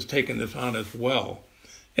Helmuth has taken this on as well.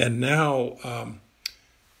 And now,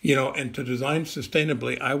 and to design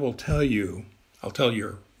sustainably, I'll tell your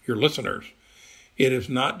listeners, it is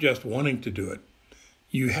not just wanting to do it.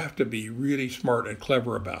 You have to be really smart and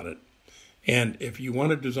clever about it. And if you want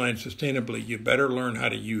to design sustainably, you better learn how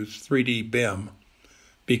to use 3D BIM,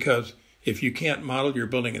 because if you can't model your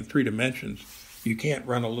building in 3 dimensions, you can't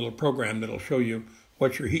run a little program that'll show you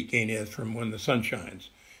what your heat gain is from when the sun shines.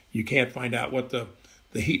 You can't find out what the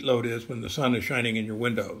heat load is when the sun is shining in your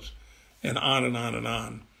windows, and on and on and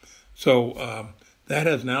on. So that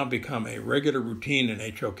has now become a regular routine in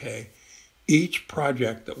HOK. Each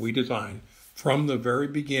project that we design from the very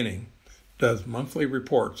beginning does monthly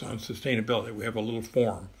reports on sustainability. We have a little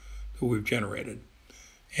form that we've generated.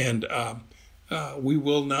 And we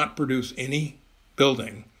will not produce any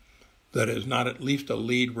building that is not at least a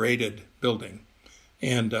LEED rated building.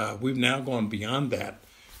 And we've now gone beyond that.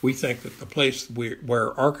 We think that the place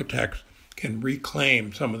where architects can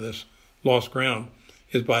reclaim some of this lost ground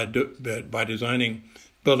is by designing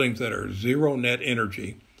buildings that are zero net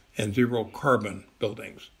energy and zero carbon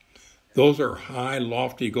buildings. Those are high,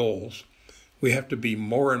 lofty goals. We have to be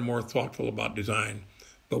more and more thoughtful about design,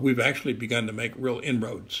 but we've actually begun to make real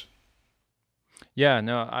inroads. Yeah,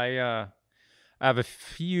 no, I have a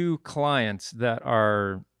few clients that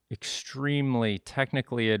are extremely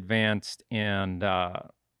technically advanced and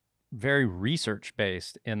very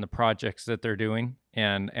research-based in the projects that they're doing,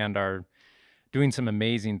 and are doing some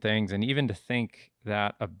amazing things. And even to think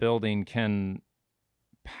that a building can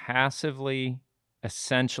passively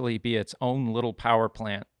essentially be its own little power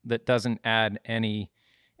plant that doesn't add any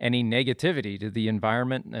negativity to the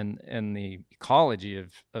environment and the ecology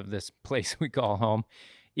of this place we call home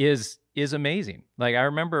is amazing. Like, I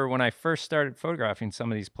remember when I first started photographing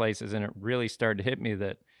some of these places, and it really started to hit me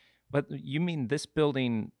that, but you mean this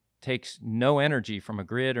building takes no energy from a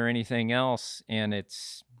grid or anything else, and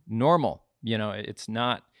it's normal. It's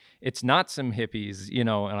not some hippies, in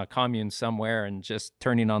a commune somewhere and just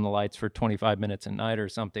turning on the lights for 25 minutes at night or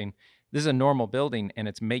something. This is a normal building, and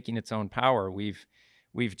it's making its own power. We've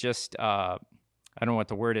just, I don't know what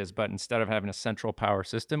the word is, but instead of having a central power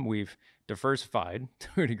system, we've diversified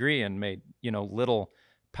to a degree and made, little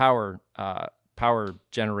power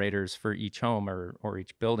generators for each home or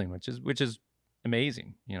each building, which is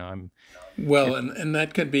amazing. And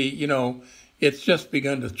that could be, it's just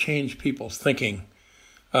begun to change people's thinking.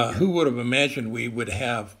 Who would have imagined we would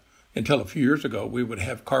have, until a few years ago, we would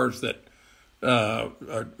have cars that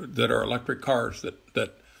are electric cars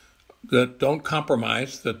that don't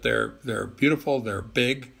compromise, that they're beautiful, they're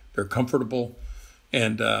big, they're comfortable,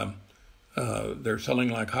 and they're selling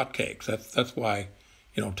like hotcakes. That's why,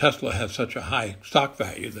 Tesla has such a high stock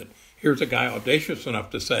value. That here's a guy audacious enough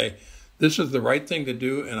to say, this is the right thing to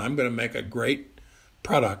do, and I'm going to make a great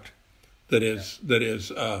product that is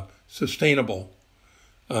sustainable.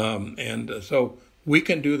 So we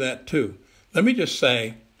can do that too. Let me just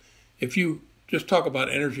say, if you just talk about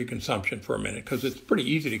energy consumption for a minute, because it's pretty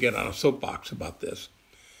easy to get on a soapbox about this.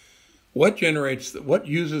 What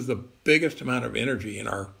uses the biggest amount of energy in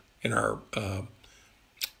our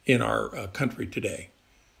country today?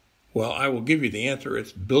 Well, I will give you the answer.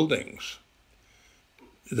 It's buildings.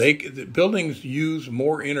 The buildings use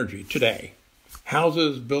more energy today.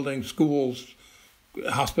 Houses, buildings, schools,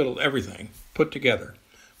 hospitals, everything put together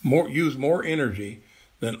use more energy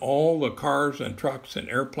than all the cars and trucks and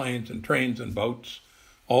airplanes and trains and boats,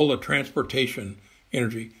 all the transportation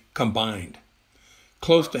energy combined.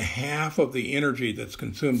 Close to half of the energy that's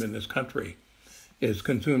consumed in this country is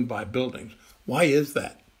consumed by buildings. Why is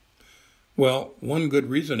that? Well, one good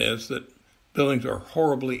reason is that buildings are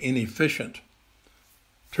horribly inefficient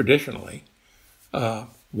traditionally,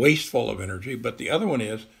 wasteful of energy. But the other one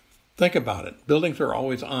is, think about it, buildings are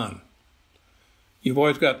always on. You've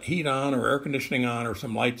always got heat on or air conditioning on or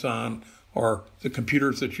some lights on, or the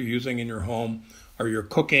computers that you're using in your home, or you're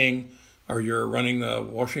cooking, or you're running the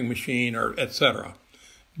washing machine, or etc.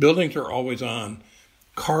 Buildings are always on.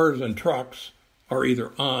 Cars and trucks are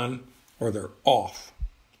either on or they're off.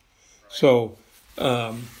 So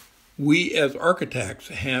we as architects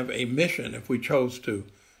have a mission if we chose to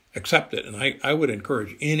accept it. And I would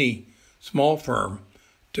encourage any small firm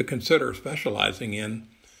to consider specializing in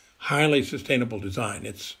highly sustainable design.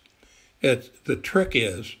 The trick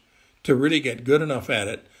is to really get good enough at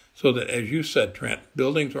it so that, as you said, Trent,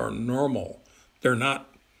 buildings are normal. They're not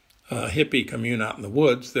a hippie commune out in the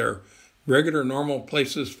woods. They're regular, normal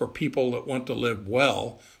places for people that want to live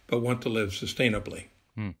well, but want to live sustainably.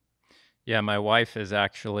 Yeah, my wife is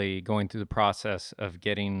actually going through the process of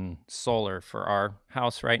getting solar for our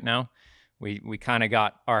house right now. We kind of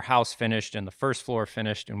got our house finished and the first floor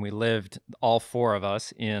finished, and we lived, all four of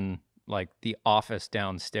us, in like the office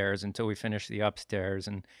downstairs until we finished the upstairs.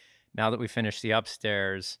 And now that we finished the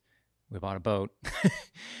upstairs, we bought a boat.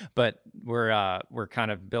 But we're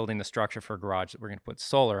kind of building the structure for a garage that we're going to put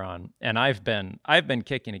solar on. And I've been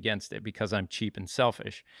kicking against it because I'm cheap and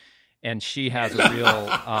selfish. And she has a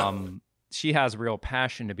real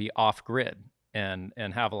passion to be off grid and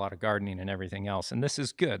have a lot of gardening and everything else. And this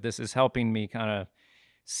is good. This is helping me kind of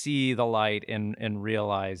see the light and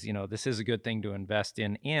realize, this is a good thing to invest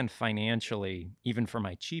in. And financially, even for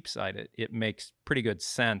my cheap side, it makes pretty good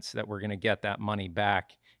sense that we're going to get that money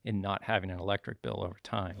back in not having an electric bill over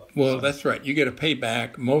time. Well, that's right. You get to pay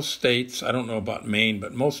back. Most states, I don't know about Maine,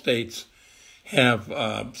 but most states have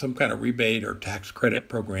some kind of rebate or tax credit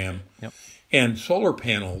program. Yep. And solar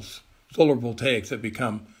panels, solar voltaics, have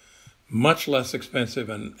become much less expensive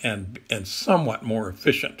and somewhat more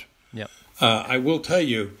efficient. Yep. I will tell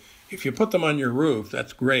you, if you put them on your roof,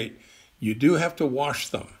 that's great. You do have to wash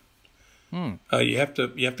them. You have to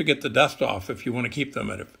get the dust off if you want to keep them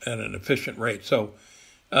at an efficient rate. So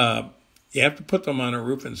you have to put them on a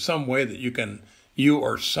roof in some way that you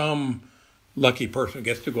or some lucky person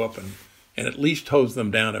gets to go up and at least hose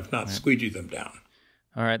them down, if not squeegee them down.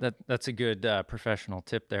 All right, that's a good professional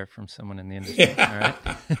tip there from someone in the industry. Yeah.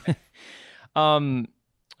 All right.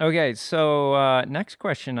 Okay, so next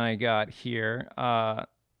question I got here,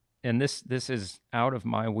 and this is out of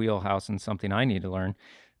my wheelhouse and something I need to learn: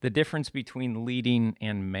 the difference between leading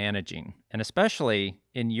and managing, and especially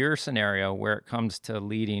in your scenario where it comes to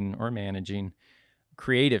leading or managing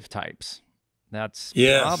creative types. That's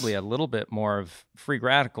Yes. probably a little bit more of free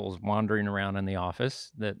radicals wandering around in the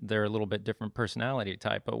office, that they're a little bit different personality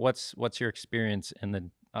type. But what's your experience in the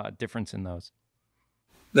difference in those?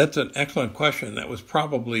 That's an excellent question. That was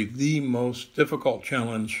probably the most difficult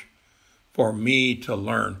challenge for me to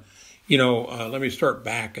learn. Let me start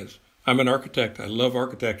back. As I'm an architect, I love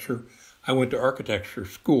architecture. I went to architecture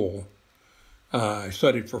school. I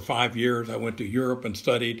studied for 5 years. I went to Europe and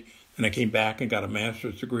studied, and I came back and got a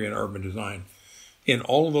master's degree in urban design. In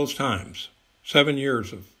all of those times, 7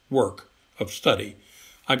 years of work, of study,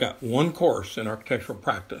 I got one course in architectural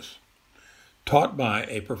practice taught by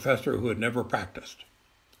a professor who had never practiced.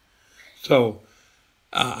 So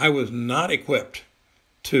I was not equipped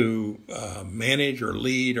to manage or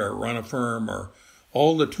lead or run a firm or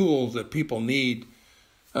all the tools that people need,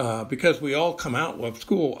 because we all come out of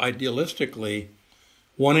school idealistically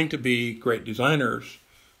wanting to be great designers,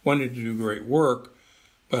 wanting to do great work,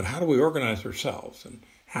 but how do we organize ourselves and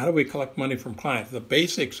how do we collect money from clients? The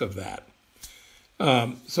basics of that.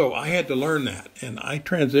 So I had to learn that, and I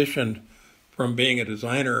transitioned from being a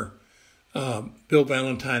designer. Bill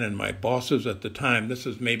Valentine and my bosses at the time, this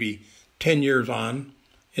is maybe 10 years on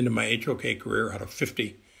into my HOK career out of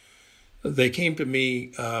 50, they came to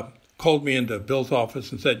me, called me into Bill's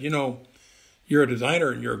office and said, you're a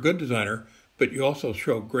designer and you're a good designer, but you also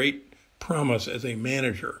show great promise as a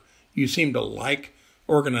manager. You seem to like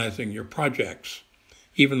organizing your projects,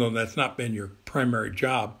 even though that's not been your primary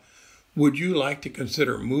job. Would you like to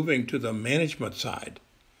consider moving to the management side?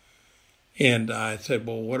 And I said,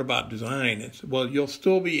 well, what about design? It said, well, you'll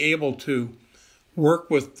still be able to work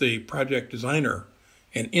with the project designer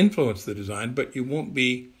and influence the design, but you won't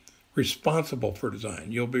be responsible for design.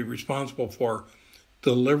 You'll be responsible for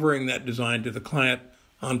delivering that design to the client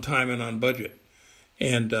on time and on budget,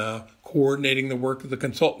 and coordinating the work of the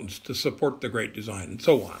consultants to support the great design, and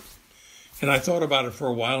so on. And I thought about it for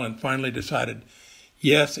a while and finally decided,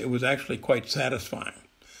 yes, it was actually quite satisfying.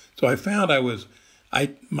 So I found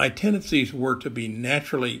my tendencies were to be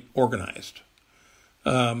naturally organized.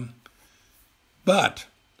 But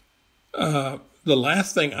the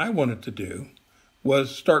last thing I wanted to do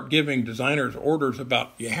was start giving designers orders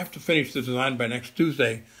about, you have to finish the design by next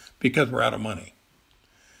Tuesday because we're out of money.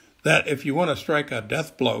 That if you want to strike a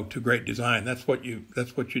death blow to great design, that's what you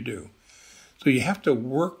do. So you have to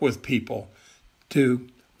work with people to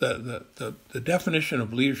the definition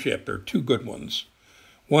of leadership. There are two good ones.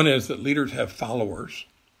 One is that leaders have followers.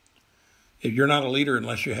 If you're not a leader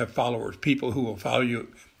unless you have followers, people who will follow you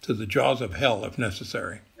to the jaws of hell if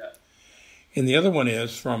necessary. Yeah. And the other one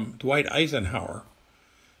is from Dwight Eisenhower,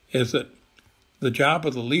 is that the job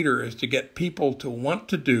of the leader is to get people to want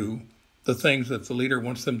to do the things that the leader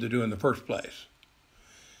wants them to do in the first place.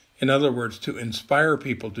 In other words, to inspire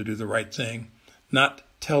people to do the right thing, not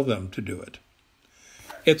tell them to do it.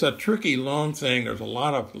 It's a tricky, long thing. There's a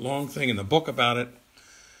lot of long thing in the book about it.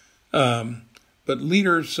 But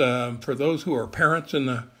leaders, for those who are parents in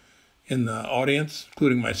the audience,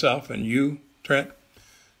 including myself and you, Trent,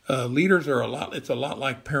 leaders are it's a lot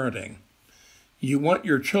like parenting. You want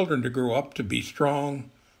your children to grow up to be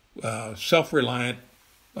strong, self-reliant,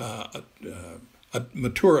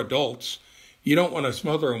 mature adults. You don't want to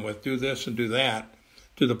smother them with do this and do that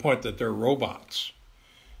to the point that they're robots.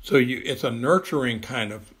 So it's a nurturing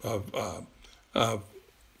kind of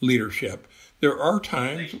leadership. There are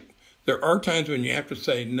times when you have to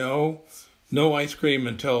say no ice cream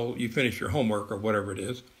until you finish your homework or whatever it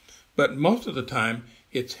is. But most of the time,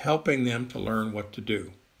 it's helping them to learn what to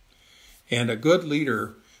do. And a good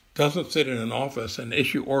leader doesn't sit in an office and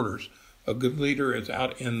issue orders. A good leader is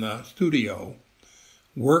out in the studio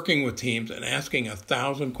working with teams and asking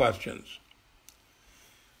 1,000 questions.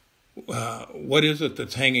 What is it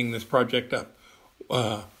that's hanging this project up?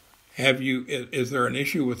 Is there an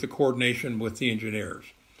issue with the coordination with the engineers?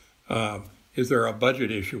 Is there a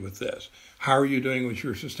budget issue with this? How are you doing with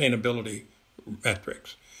your sustainability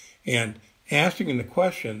metrics? And asking the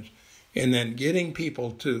questions, and then giving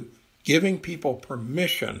people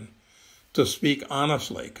permission to speak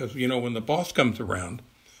honestly. Because, when the boss comes around,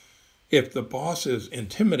 if the boss is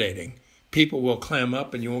intimidating, people will clam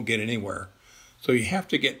up and you won't get anywhere. So you have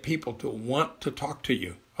to get people to want to talk to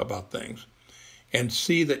you about things and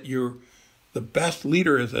see that the best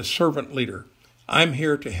leader is a servant leader. I'm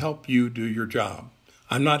here to help you do your job.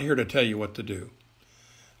 I'm not here to tell you what to do.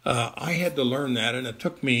 I had to learn that, and it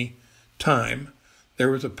took me time.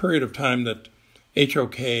 There was a period of time that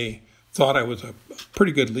HOK thought I was a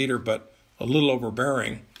pretty good leader, but a little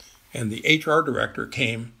overbearing. And the HR director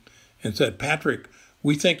came and said, Patrick,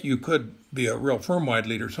 we think you could be a real firm-wide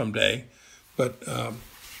leader someday, but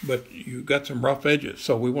you got some rough edges,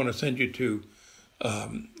 so we want to send you to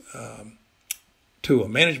to a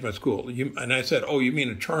management school. And I said, oh, you mean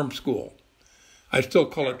a charm school? I still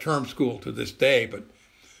call it charm school to this day, but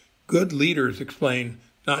good leaders explain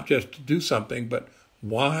not just to do something, but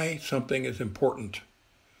why something is important.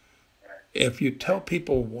 If you tell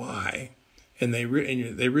people why, and they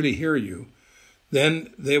really hear you,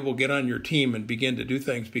 then they will get on your team and begin to do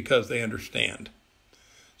things because they understand.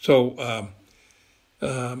 So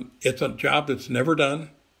it's a job that's never done.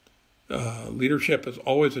 Leadership is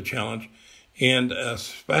always a challenge, and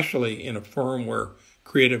especially in a firm where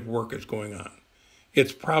creative work is going on.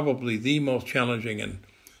 It's probably the most challenging and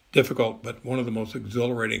difficult, but one of the most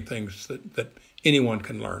exhilarating things that anyone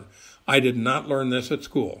can learn. I did not learn this at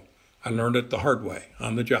school. I learned it the hard way,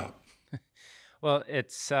 on the job. Well,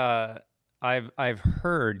 it's I've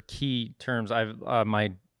heard key terms.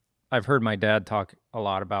 I've heard my dad talk a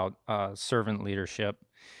lot about servant leadership,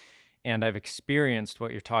 and I've experienced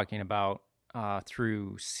what you're talking about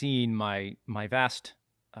through seeing my vast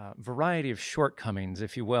variety of shortcomings,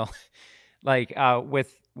 if you will. Like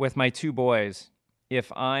with my two boys,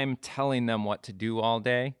 if I'm telling them what to do all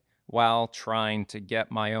day while trying to get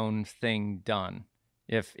my own thing done,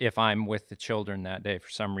 if I'm with the children that day for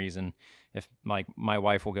some reason, if my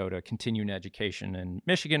wife will go to continuing education in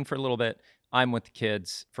Michigan for a little bit, I'm with the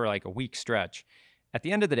kids for like a week stretch. At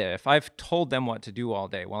the end of the day, if I've told them what to do all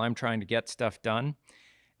day while I'm trying to get stuff done,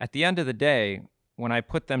 at the end of the day, when I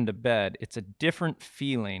put them to bed, it's a different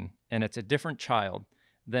feeling and it's a different child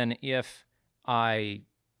than if I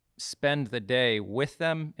spend the day with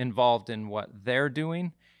them, involved in what they're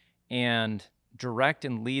doing, and direct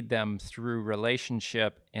and lead them through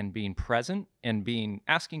relationship and being present and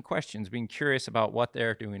asking questions, being curious about what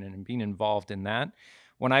they're doing and being involved in that.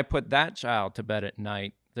 When I put that child to bed at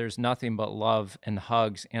night, there's nothing but love and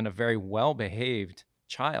hugs and a very well-behaved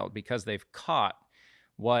child because they've caught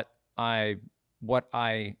what I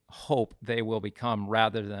hope they will become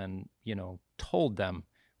rather than, told them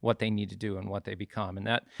what they need to do and what they become.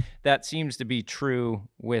 And that seems to be true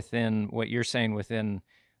within what you're saying within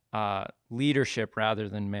leadership rather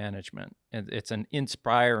than management. It's an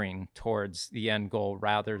inspiring towards the end goal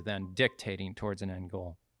rather than dictating towards an end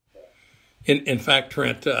goal. In fact,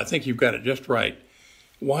 Trent, I think you've got it just right.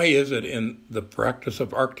 Why is it in the practice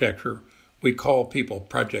of architecture we call people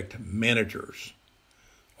project managers,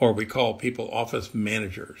 or we call people office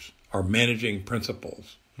managers, or managing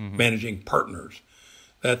principals, managing partners?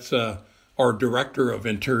 That's or director of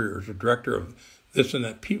interiors, or director of this and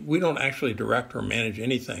that. We don't actually direct or manage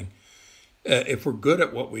anything. If we're good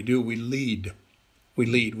at what we do, we lead.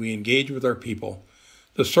 We engage with our people.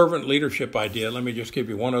 The servant leadership idea, let me just give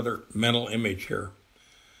you one other mental image here.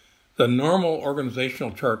 The normal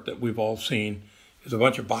organizational chart that we've all seen is a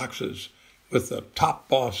bunch of boxes with the top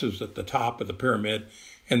bosses at the top of the pyramid,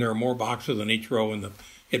 and there are more boxes in each row, and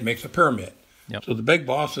it makes a pyramid. Yep. So the big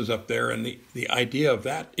boss is up there, and the idea of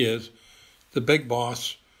that is the big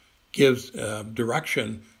boss gives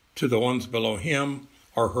direction to the ones below him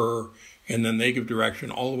or her, and then they give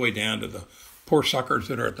direction all the way down to the poor suckers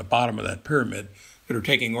that are at the bottom of that pyramid that are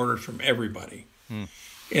taking orders from everybody.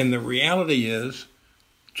 And the reality is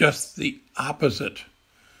just the opposite.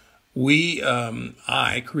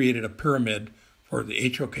 I created a pyramid for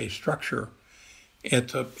the HOK structure.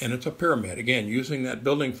 It's a pyramid, again, using that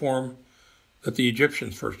building form that the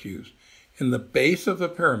Egyptians first used. And the base of the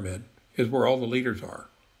pyramid is where all the leaders are,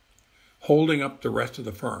 holding up the rest of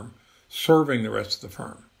the firm, serving the rest of the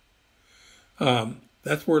firm.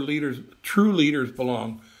 That's where true leaders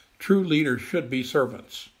belong. True leaders should be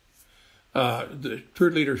servants. The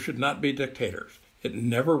true leaders should not be dictators. It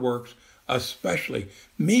never works, especially,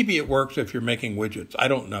 maybe it works if you're making widgets. I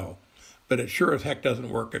don't know. But it sure as heck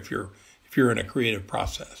doesn't work if you're in a creative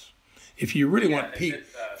process. If you really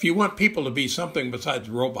if you want people to be something besides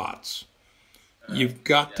robots, you've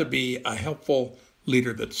got to be a helpful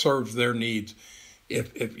leader that serves their needs.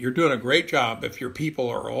 If you're doing a great job, if your people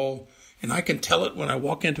are all, and I can tell it when I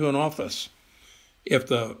walk into an office, if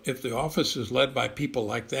the office is led by people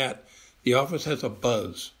like that, the office has a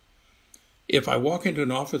buzz. If I walk into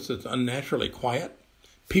an office that's unnaturally quiet,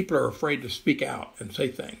 people are afraid to speak out and say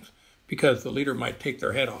things because the leader might take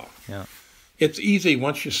their head off. Yeah. It's easy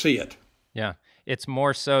once you see it. Yeah. It's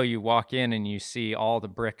more so you walk in and you see all the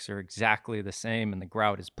bricks are exactly the same and the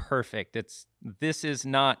grout is perfect. This is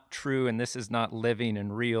not true and this is not living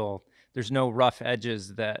and real. There's no rough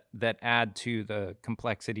edges that add to the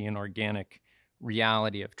complexity and organic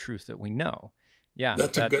reality of truth that we know. Yeah.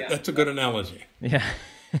 That's a good analogy. Yeah.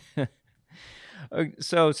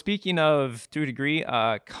 So speaking of, to a degree,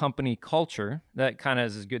 company culture, that kind of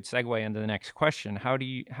is a good segue into the next question.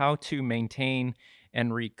 How to maintain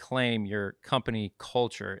and reclaim your company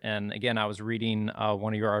culture. And again, I was reading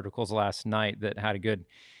one of your articles last night that had a good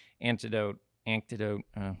antidote,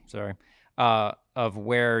 of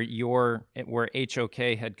where HOK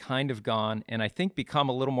had kind of gone, and I think become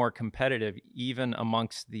a little more competitive even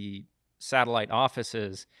amongst the satellite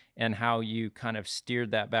offices, and how you kind of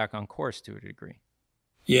steered that back on course to a degree.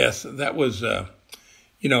 Yes, that was,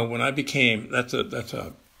 when I became, that's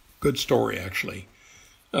a good story, actually.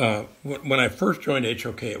 When I first joined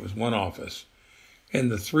HOK, it was one office,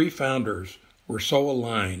 and the three founders were so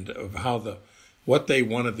aligned of what they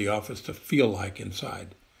wanted the office to feel like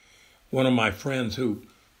inside. One of my friends who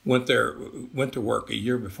went to work a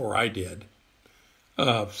year before I did,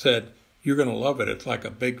 said, "You're going to love it. It's like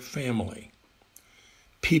a big family.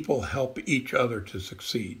 People help each other to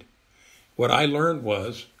succeed." What I learned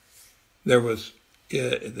was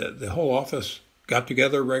the whole office got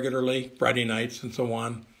together regularly, Friday nights and so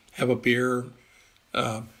on, have a beer,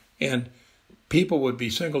 and people would be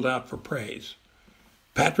singled out for praise.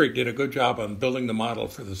 Patrick did a good job on building the model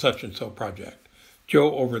for the such and so project.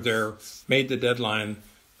 Joe over there made the deadline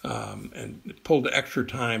and pulled extra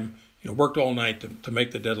time, worked all night to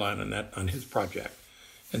make the deadline on his project,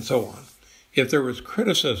 and so on. If there was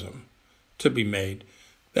criticism to be made,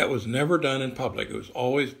 that was never done in public. It was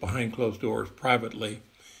always behind closed doors, privately.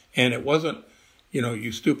 And it wasn't,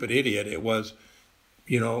 you stupid idiot. It was,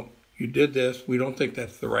 you did this. We don't think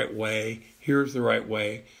that's the right way. Here's the right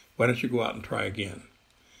way. Why don't you go out and try again?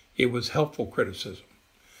 It was helpful criticism.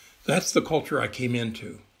 That's the culture I came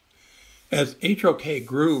into. As HOK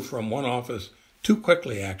grew from one office too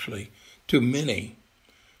quickly, actually, to many,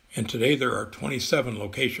 and today there are 27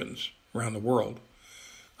 locations around the world.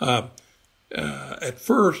 At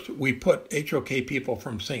first, we put HOK people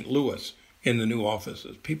from St. Louis in the new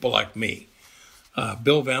offices, people like me.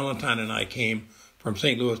 Bill Valentine and I came from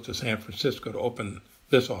St. Louis to San Francisco to open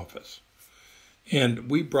this office. And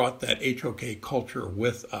we brought that HOK culture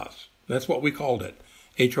with us. That's what we called it,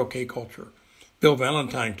 HOK culture. Bill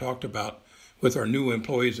Valentine talked about, with our new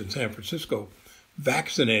employees in San Francisco,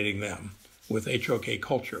 vaccinating them with HOK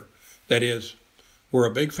culture. That is, we're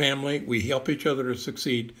a big family. We help each other to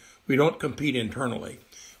succeed. We don't compete internally.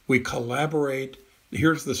 We collaborate.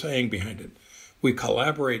 Here's the saying behind it. We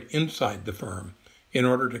collaborate inside the firm in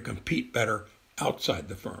order to compete better outside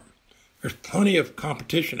the firm. There's plenty of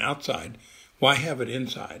competition outside. Why have it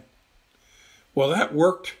inside? Well, that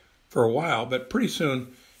worked for a while, but pretty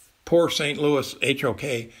soon, poor St. Louis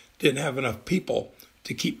HOK didn't have enough people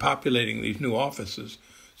to keep populating these new offices.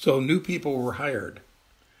 So new people were hired.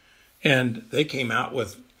 And they came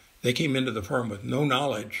into the firm with no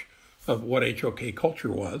knowledge of what HOK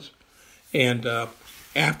culture was. And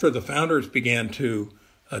after the founders began to,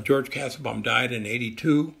 George Kassabaum died in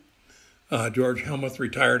 82, George Helmuth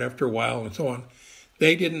retired after a while, and so on,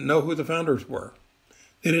 they didn't know who the founders were.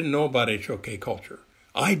 They didn't know about HOK culture.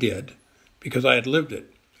 I did, because I had lived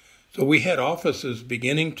it. So we had offices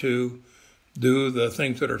beginning to do the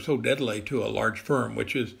things that are so deadly to a large firm,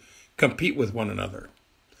 which is compete with one another.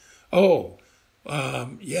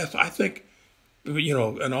 Yes, I think,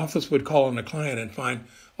 an office would call on a client and find,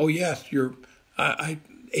 oh, yes,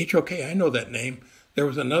 HOK, I know that name. There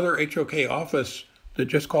was another HOK office that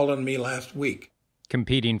just called on me last week.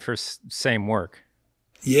 Competing for same work.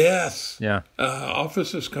 Yes. Yeah.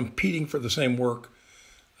 Offices competing for the same work.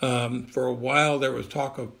 For a while, there was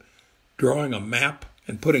talk of drawing a map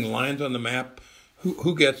and putting lines on the map.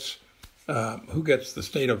 Who gets the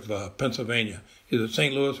state of Pennsylvania? Is it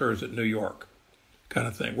St. Louis or is it New York? Kind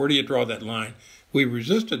of thing. Where do you draw that line? We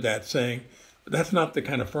resisted that, saying that's not the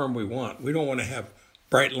kind of firm we want. We don't want to have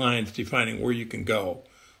bright lines defining where you can go.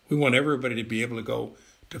 We want everybody to be able to go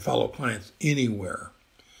to follow clients anywhere.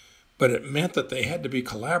 But it meant that they had to be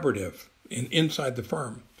collaborative inside the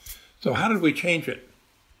firm. So how did we change it?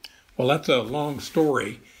 Well, that's a long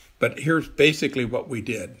story, but here's basically what we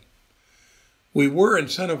did. We were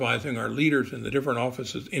incentivizing our leaders in the different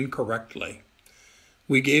offices incorrectly.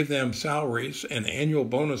 We gave them salaries and annual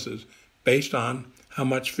bonuses based on how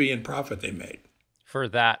much fee and profit they made. For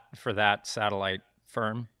that satellite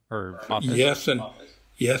firm or office?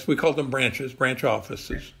 Yes, we called them branch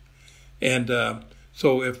offices. And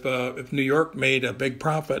so if New York made a big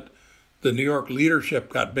profit, the New York leadership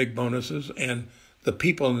got big bonuses, and the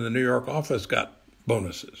people in the New York office got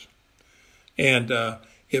bonuses. And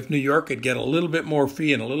if New York could get a little bit more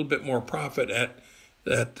fee and a little bit more profit at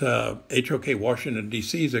HOK Washington,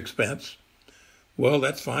 D.C.'s expense, well,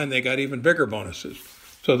 that's fine. They got even bigger bonuses.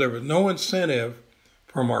 So there was no incentive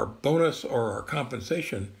from our bonus or our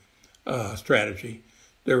compensation strategy.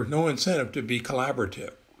 There was no incentive to be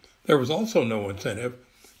collaborative. There was also no incentive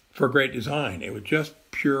for great design. It was just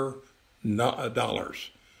pure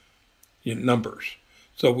dollars, numbers.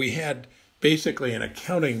 So we had basically an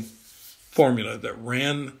accounting formula that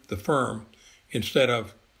ran the firm instead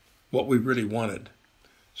of what we really wanted.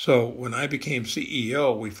 So when I became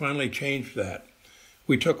CEO, we finally changed that.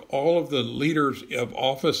 We took all of the leaders of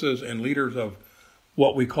offices and leaders of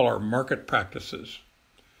what we call our market practices,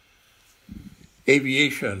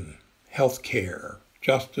 aviation, healthcare,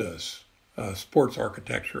 justice, sports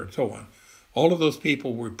architecture, and so on. All of those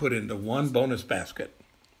people were put into one bonus basket.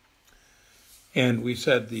 And we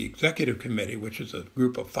said the executive committee, which is a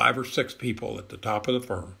group of 5 or 6 people at the top of the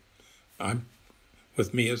firm, I'm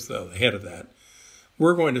with me as the head of that,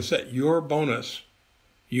 we're going to set your bonus,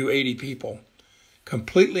 you 80 people,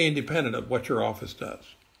 completely independent of what your office does.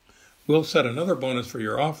 We'll set another bonus for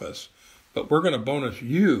your office, but we're going to bonus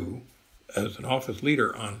you as an office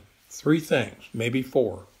leader on 3 things, maybe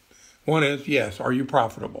 4. One is, yes, are you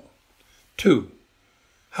profitable? 2,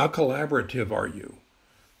 how collaborative are you?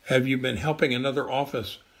 Have you been helping another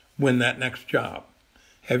office win that next job?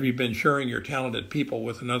 Have you been sharing your talented people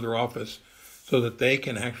with another office so that they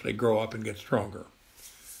can actually grow up and get stronger?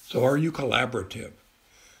 So are you collaborative?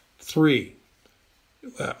 3,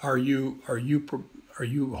 are you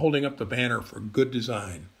holding up the banner for good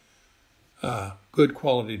design, good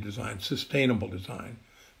quality design, sustainable design,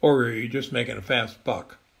 or are you just making a fast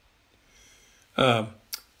buck?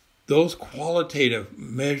 Those qualitative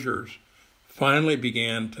measures finally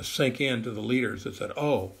began to sink into the leaders that said,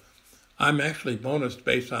 oh, I'm actually bonused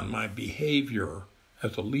based on my behavior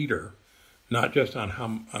as a leader, not just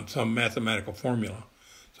on some mathematical formula.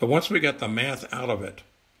 So once we got the math out of it,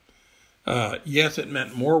 yes, it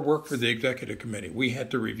meant more work for the executive committee. We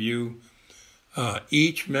had to review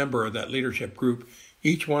each member of that leadership group.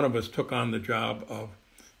 Each one of us took on the job of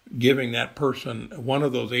giving that person, one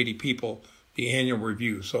of those 80 people, the annual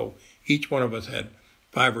review. So each one of us had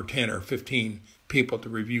 5 or 10 or 15 people to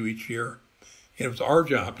review each year. And it was our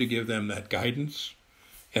job to give them that guidance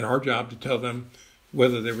and our job to tell them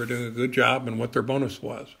whether they were doing a good job and what their bonus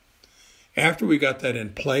was. After we got that in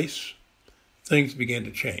place, things began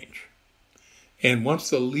to change. And once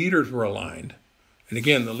the leaders were aligned, and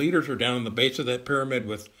again, the leaders are down in the base of that pyramid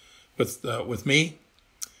with me,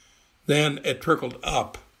 then it trickled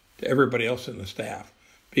up to everybody else in the staff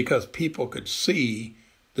because people could see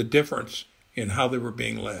the difference in how they were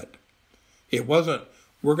being led. It wasn't,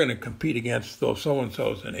 we're going to compete against those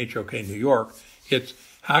so-and-sos in HOK New York. It's,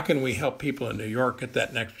 how can we help people in New York get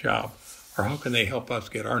that next job? Or how can they help us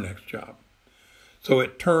get our next job? So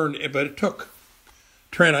it turned, but it took,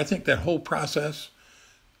 Trent, I think that whole process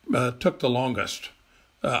took the longest.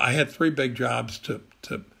 I had 3 big jobs to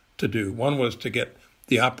do. One was to get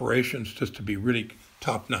the operations just to be really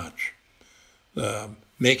top-notch.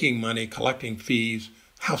 Making money, collecting fees,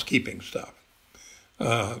 housekeeping stuff.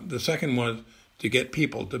 The second was to get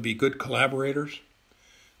people to be good collaborators.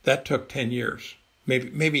 That took 10 years,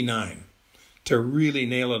 maybe 9, to really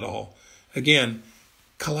nail it all. Again,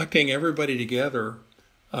 collecting everybody together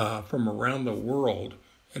from around the world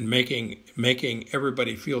and making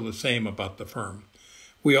everybody feel the same about the firm.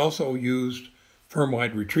 We also used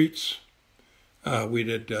firm-wide retreats. We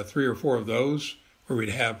did 3 or 4 of those where we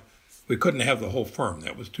couldn't have the whole firm.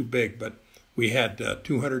 That was too big, but we had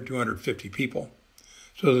 200, 250 people.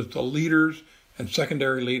 So that the leaders and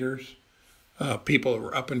secondary leaders, people that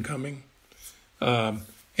were up and coming.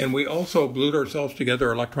 And we also glued ourselves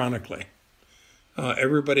together electronically.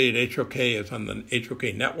 Everybody at HOK is on the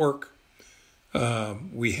HOK network.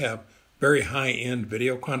 We have very high-end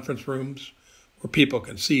video conference rooms where people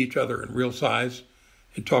can see each other in real size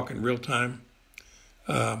and talk in real time.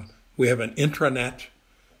 We have an intranet,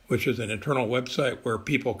 which is an internal website where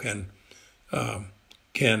people can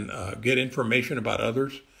get information about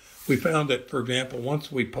others. We found that, for example,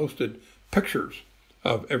 once we posted pictures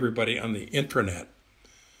of everybody on the intranet,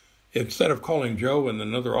 instead of calling Joe in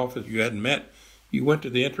another office you hadn't met, you went to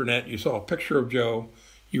the internet, you saw a picture of Joe,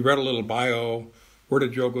 you read a little bio, where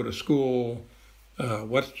did Joe go to school,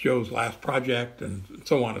 what's Joe's last project, and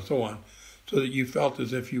so on and so on, so that you felt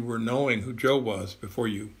as if you were knowing who Joe was before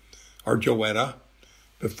you, or Joetta,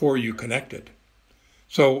 before you connected.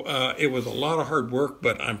 So it was a lot of hard work,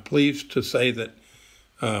 but I'm pleased to say that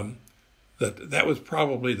that was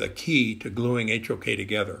probably the key to gluing HOK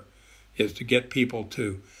together, is to get people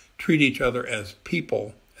to treat each other as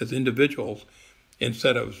people, as individuals,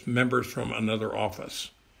 instead of members from another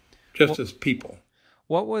office, just as people.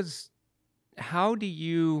 How do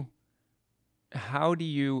you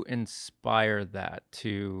inspire that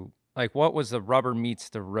to like what was the rubber meets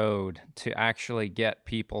the road to actually get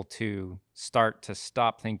people to start to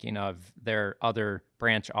stop thinking of their other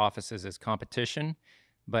branch offices as competition,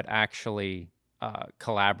 but actually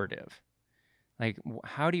collaborative? Like,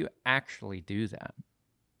 how do you actually do that?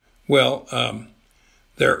 Well,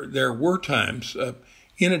 there were times,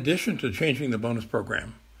 in addition to changing the bonus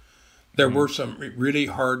program, there were some really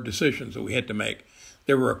hard decisions that we had to make.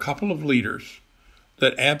 There were a couple of leaders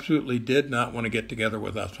that absolutely did not want to get together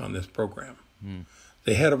with us on this program.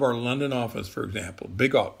 The head of our London office, for example,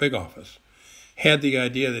 big office, had the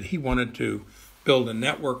idea that he wanted to build a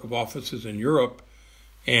network of offices in Europe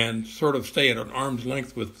and sort of stay at an arm's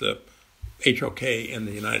length with the HOK in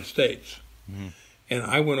the United States. And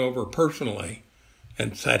I went over personally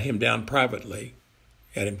and sat him down privately,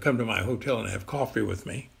 had him come to my hotel and have coffee with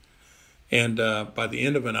me. And by the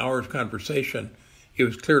end of an hour's conversation, it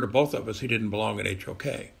was clear to both of us he didn't belong at HOK.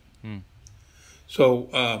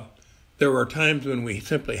 So there were times when we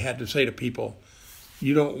simply had to say to people,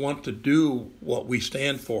 you don't want to do what we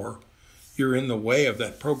stand for. You're in the way of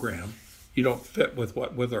that program. You don't fit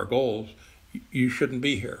with our goals. You shouldn't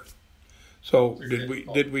be here. So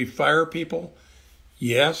did we fire people?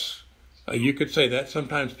 Yes. You could say that.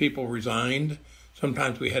 Sometimes people resigned.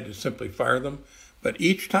 Sometimes we had to simply fire them. But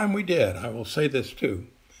each time we did, I will say this too,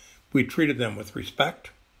 we treated them with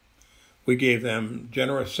respect. We gave them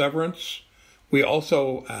generous severance. We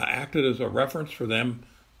also acted as a reference for them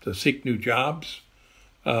to seek new jobs.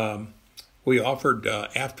 We offered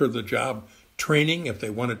after the job training if they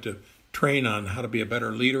wanted to train on how to be a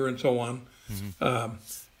better leader and so on.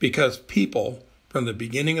 Because people from the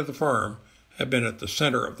beginning of the firm have been at the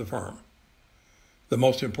center of the firm, the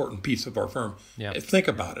most important piece of our firm. Yeah. Think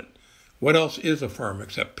about it. What else is a firm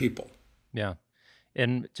except people? Yeah.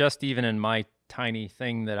 And just even in my tiny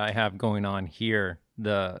thing that I have going on here,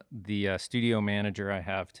 the studio manager I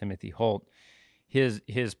have, Timothy Holt,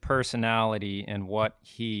 his personality and what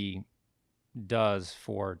he does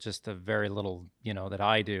for just a very little, that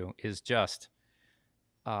I do is just,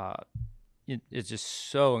 it's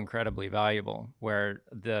just so incredibly valuable, where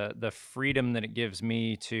the freedom that it gives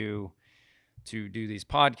me to do these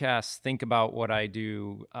podcasts, think about what I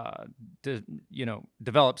do,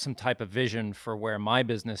 develop some type of vision for where my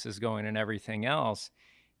business is going and everything else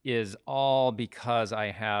is all because I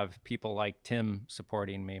have people like Tim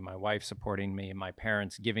supporting me, my wife supporting me, my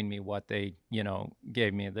parents giving me what they,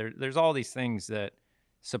 gave me. There's all these things that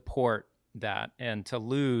support that. And to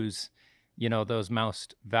lose, those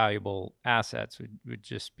most valuable assets would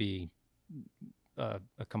just be a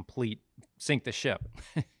complete sink the ship.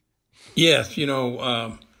 Yes,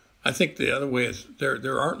 I think the other way is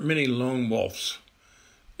there aren't many lone wolves.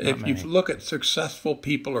 If you look at successful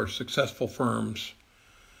people or successful firms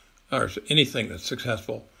or anything that's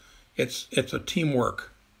successful, it's a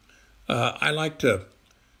teamwork. I like to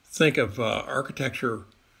think of architecture.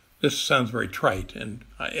 This sounds very trite, and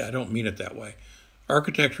I don't mean it that way.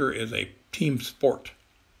 Architecture is a team sport.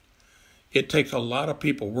 It takes a lot of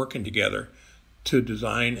people working together to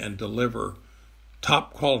design and deliver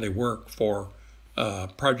top quality work for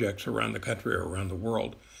projects around the country or around the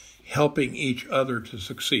world, helping each other to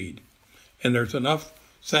succeed. And there's enough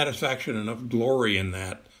satisfaction, enough glory in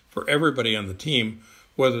that for everybody on the team,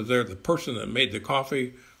 whether they're the person that made the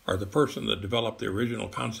coffee or the person that developed the original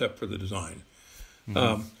concept for the design.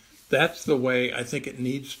 That's the way I think it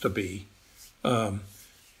needs to be.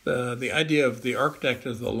 The idea of the architect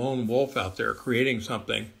as the lone wolf out there creating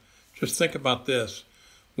something, just think about this.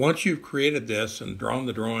 Once you've created this and drawn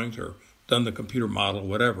the drawings or done the computer model,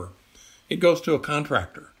 whatever, it goes to a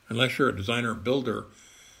contractor, unless you're a designer or builder,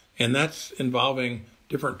 and that's involving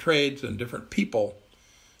different trades and different people.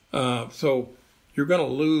 So you're going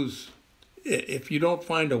to lose if you don't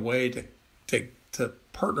find a way to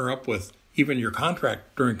partner up with even your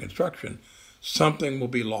contract during construction. Something will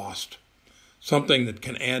be lost, something that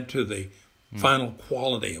can add to the final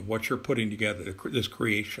quality of what you're putting together, this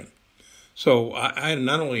creation. So I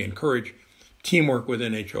not only encourage teamwork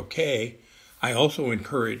within HOK, I also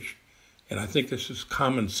encourage, and I think this is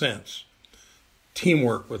common sense,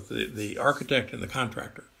 teamwork with the architect and the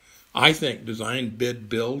contractor. I think design, bid,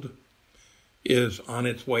 build is on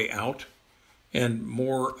its way out, and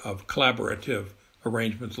more of collaborative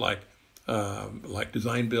arrangements like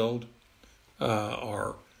design build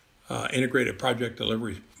or integrated project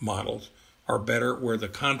delivery models are better, where the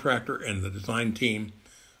contractor and the design team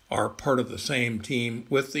are part of the same team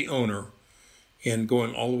with the owner and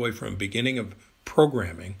going all the way from beginning of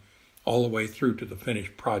programming all the way through to the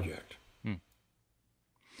finished project.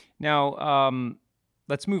 Now,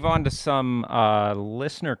 let's move on to some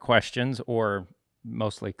listener questions or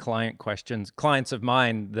mostly client questions, clients of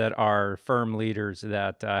mine that are firm leaders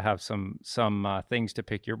that have some things to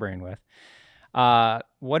pick your brain with.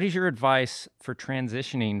 What is your advice for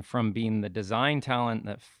transitioning from being the design talent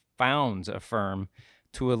that founds a firm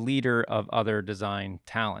to a leader of other design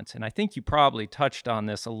talents? And I think you probably touched on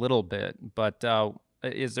this a little bit, but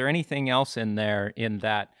is there anything else in there in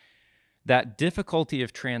that difficulty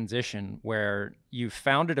of transition where you've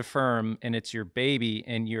founded a firm and it's your baby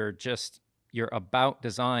and you're about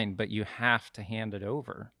design, but you have to hand it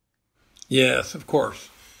over? Yes, of course.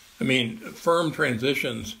 I mean, firm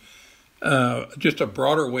transitions, just a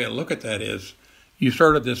broader way to look at that is you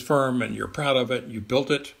started this firm and you're proud of it, you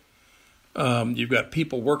built it. You've got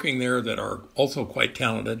people working there that are also quite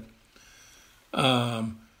talented.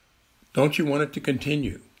 Don't you want it to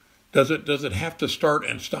continue? Does it have to start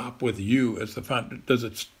and stop with you as the founder? Does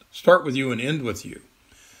it start with you and end with you?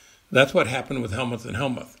 That's what happened with Helmuth and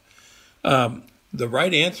Helmuth. The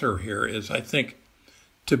right answer here is, I think,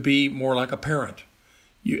 to be more like a parent.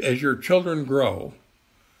 As your children grow,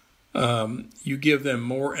 you give them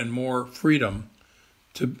more and more freedom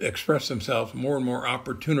to express themselves, more and more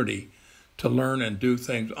opportunity to learn and do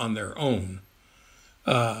things on their own.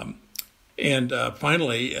 And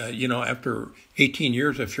finally, after 18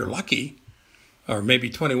 years, if you're lucky, or maybe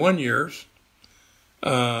 21 years,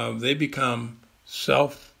 they become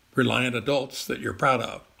self-reliant adults that you're proud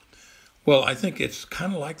of. Well, I think it's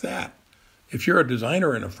kind of like that. If you're a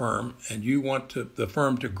designer in a firm and you want the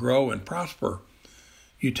firm to grow and prosper,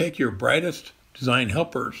 you take your brightest design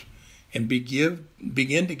helpers and begin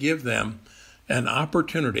to give them an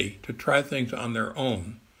opportunity to try things on their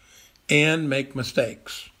own and make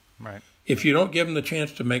mistakes. Right. If you don't give them the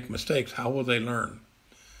chance to make mistakes, how will they learn?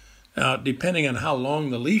 Now, depending on how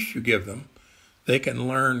long the leash you give them, they can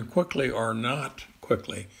learn quickly or not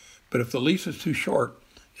quickly. But if the leash is too short,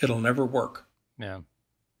 it'll never work. Yeah.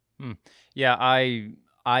 Yeah,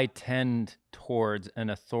 I tend towards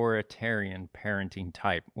an authoritarian parenting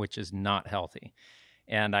type, which is not healthy.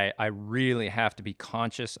 And I really have to be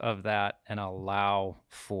conscious of that and allow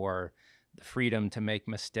for the freedom to make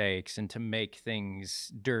mistakes and to make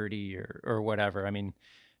things dirty or whatever. I mean,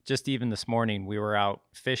 just even this morning, we were out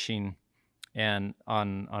fishing and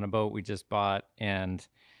on a boat we just bought, and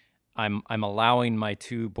I'm allowing my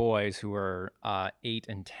two boys who are 8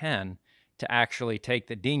 and 10 to actually take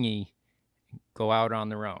the dinghy, go out on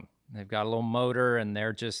their own. They've got a little motor and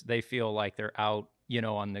they feel like they're out,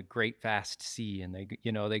 on the great vast sea, and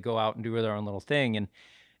they go out and do their own little thing.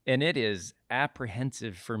 And it is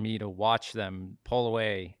apprehensive for me to watch them pull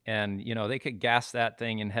away, and, they could gas that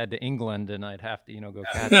thing and head to England and I'd have to, go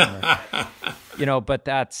catch them.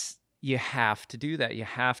 But you have to do that. You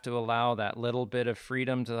have to allow that little bit of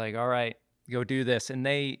freedom to, like, all right, go do this. And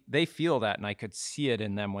they feel that. And I could see it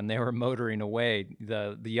in them when they were motoring away.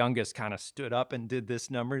 The youngest kind of stood up and did this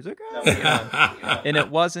number. He's like, oh, and it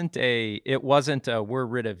wasn't a we're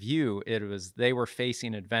rid of you. It was, they were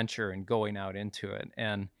facing adventure and going out into it.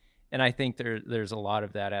 And I think there's a lot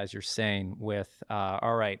of that, as you're saying, with,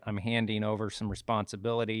 all right, I'm handing over some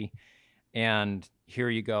responsibility and here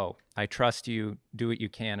you go. I trust you, do what you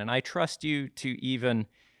can. And I trust you to even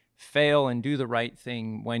fail and do the right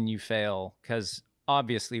thing when you fail, because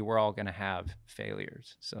obviously we're all going to have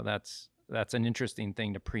failures. So that's an interesting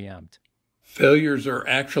thing to preempt. Failures are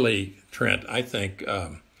actually, Trent, I think,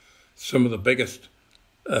 some of the biggest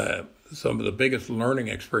learning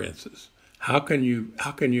experiences. How can you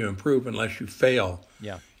improve unless you fail?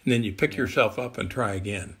 Yeah. And then you pick yourself up and try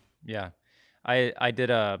again. Yeah. I did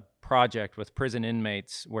a project with prison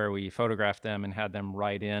inmates where we photographed them and had them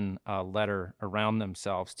write in a letter around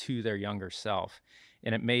themselves to their younger self.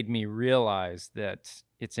 And it made me realize that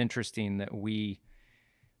it's interesting that we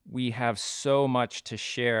have so much to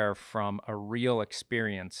share from a real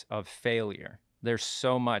experience of failure. There's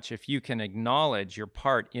so much. If you can acknowledge your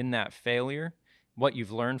part in that failure, what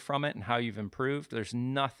you've learned from it and how you've improved, there's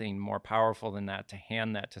nothing more powerful than that, to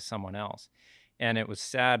hand that to someone else. And it was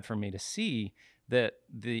sad for me to see that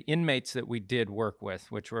the inmates that we did work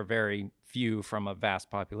with, which were very few from a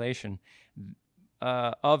vast population,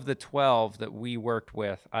 of the 12 that we worked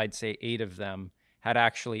with, I'd say 8 of them had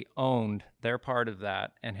actually owned their part of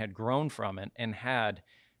that and had grown from it and had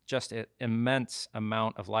just an immense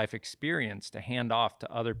amount of life experience to hand off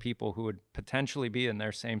to other people who would potentially be in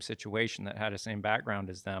their same situation, that had the same background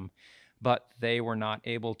as them, but they were not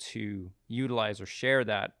able to utilize or share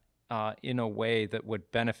that in a way that would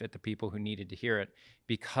benefit the people who needed to hear it,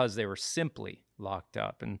 because they were simply locked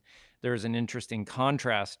up. And there's an interesting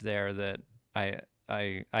contrast there that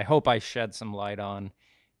I hope I shed some light on,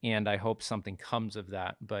 and I hope something comes of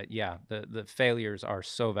that. But yeah, the failures are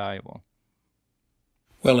so valuable.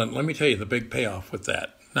 Well, and let me tell you the big payoff with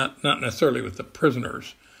that. Not necessarily with the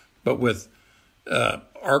prisoners, but with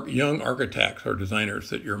young architects or designers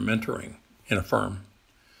that you're mentoring in a firm.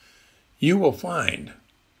 You will find,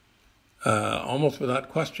 almost without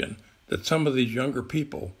question, that some of these younger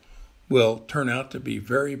people will turn out to be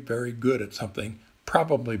very, very good at something,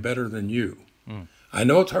 probably better than you. I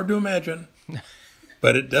know it's hard to imagine,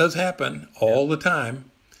 but it does happen all the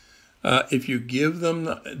time. If you give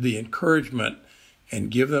them the encouragement and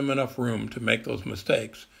give them enough room to make those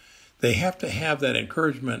mistakes, they have to have that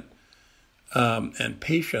encouragement and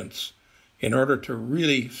patience in order to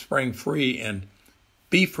really spring free and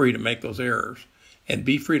be free to make those errors and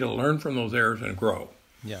be free to learn from those errors and grow.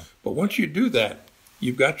 Yeah. But once you do that,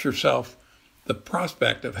 you've got yourself the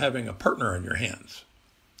prospect of having a partner in your hands.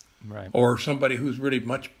 Right. Or somebody who's really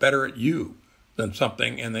much better at you than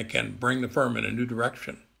something, and they can bring the firm in a new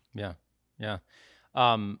direction. Yeah.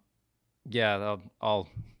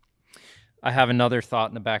 I have another thought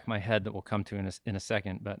in the back of my head that we'll come to in a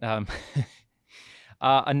second. But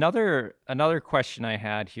another question I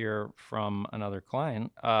had here from another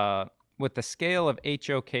client, with the scale of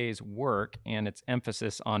HOK's work and its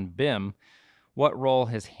emphasis on BIM, what role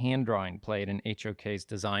has hand drawing played in HOK's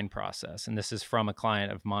design process? And this is from a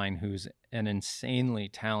client of mine who's an insanely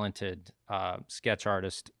talented sketch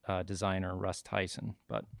artist, designer, Russ Tyson.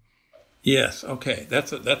 But yes, okay,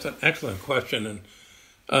 that's an excellent question,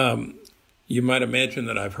 and you might imagine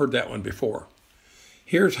that I've heard that one before.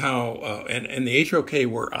 Here's how, and the HOK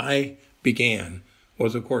where I began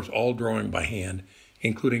was, of course, all drawing by hand,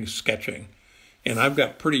 including sketching, and I've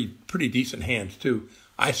got pretty decent hands too.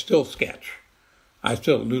 I still sketch. I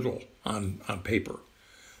still noodle on paper.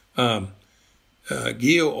 Gio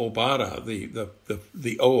Obata,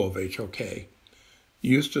 the O of HOK,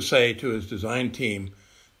 used to say to his design team,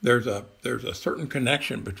 there's a certain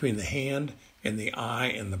connection between the hand and the eye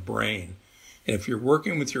and the brain. And if you're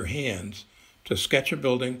working with your hands to sketch a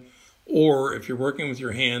building, or if you're working with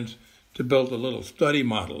your hands to build a little study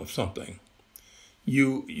model of something,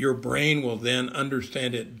 your brain will then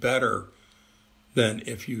understand it better than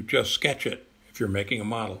if you just sketch it, if you're making a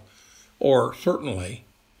model. Or certainly,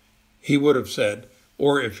 he would have said,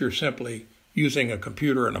 or if you're simply using a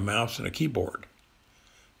computer and a mouse and a keyboard,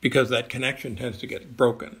 because that connection tends to get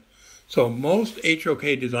broken. So most HOK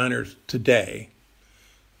designers today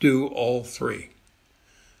do all three.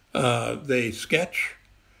 They sketch,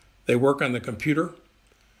 they work on the computer,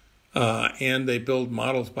 and they build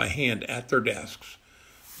models by hand at their desks,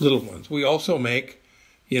 little ones. We also make,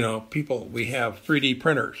 we have 3D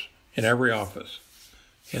printers in every office,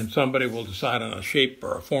 and somebody will decide on a shape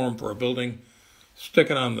or a form for a building, stick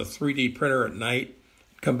it on the 3D printer at night,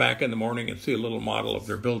 come back in the morning and see a little model of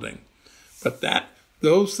their building. But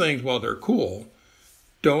those things, while they're cool,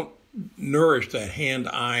 don't nourish that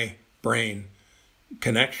hand-eye-brain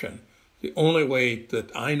connection. The only way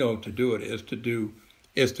that I know to do it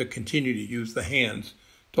is to continue to use the hands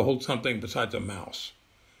to hold something besides a mouse,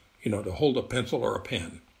 to hold a pencil or a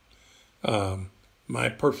pen. My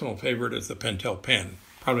personal favorite is the Pentel pen,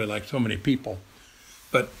 probably like so many people.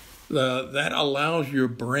 But that allows your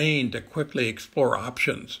brain to quickly explore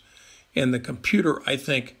options. And the computer, I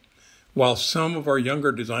think, while some of our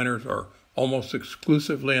younger designers are almost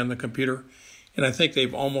exclusively on the computer, and I think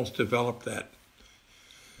they've almost developed that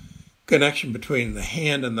connection between the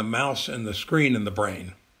hand and the mouse and the screen and the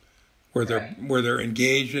brain, where they're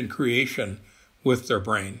engaged in creation with their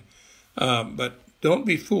brain. But don't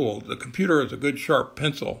be fooled. The computer is a good sharp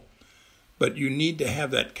pencil, but you need to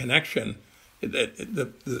have that connection.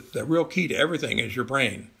 The real key to everything is your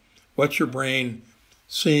brain. What's your brain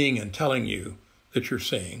seeing and telling you that you're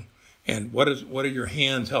seeing? And what are your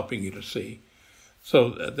hands helping you to see? So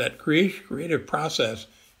that creative process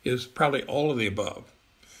is probably all of the above.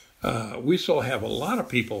 We still have a lot of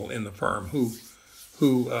people in the firm who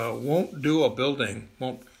won't do a building,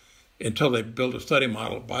 until they build a study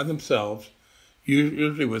model by themselves,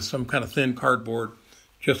 usually with some kind of thin cardboard,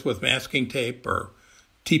 just with masking tape or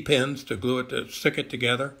T-pins to glue it, to stick it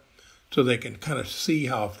together, so they can kind of see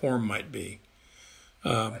how a form might be.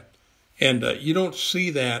 And you don't see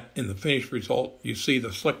that in the finished result. You see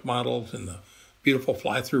the slick models and the beautiful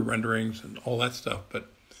fly-through renderings and all that stuff.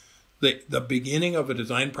 But the beginning of a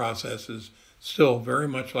design process is still very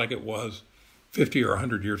much like it was 50 or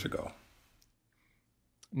 100 years ago.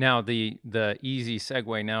 Now, the easy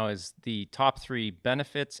segue now is the top 3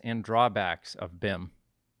 benefits and drawbacks of BIM.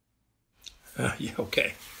 Yeah,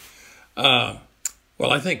 okay. Well,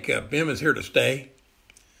 I think BIM is here to stay.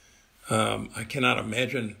 I cannot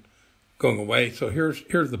imagine going away. So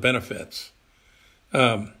here's the benefits.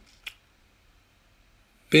 BIM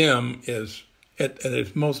is at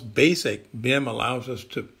its most basic, BIM allows us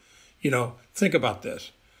to, think about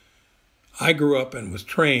this. I grew up and was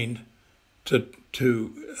trained to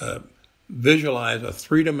visualize a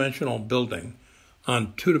three-dimensional building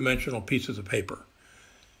on two-dimensional pieces of paper.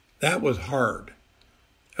 That was hard.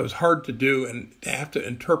 It was hard to do, and to have to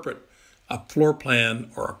interpret a floor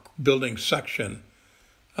plan or a building section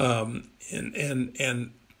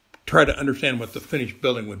and try to understand what the finished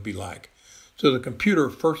building would be like. So the computer,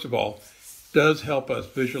 first of all, does help us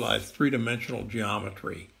visualize three-dimensional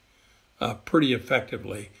geometry pretty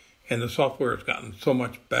effectively, and the software has gotten so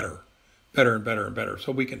much better and better.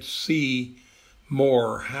 So we can see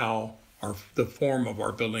more how the form of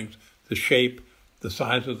our buildings, the shape, the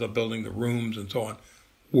size of the building, the rooms, and so on,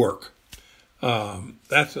 work.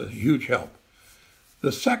 That's a huge help.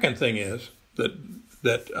 The second thing is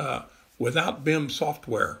that without BIM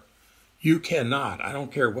software, you cannot, I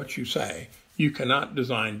don't care what you say, you cannot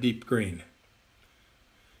design deep green.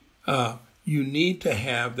 You need to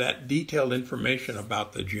have that detailed information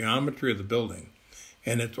about the geometry of the building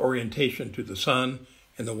and its orientation to the sun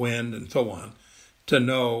and the wind and so on to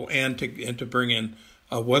know and to bring in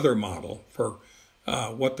a weather model for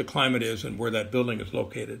what the climate is and where that building is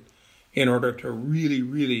located in order to really,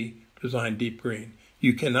 really design deep green.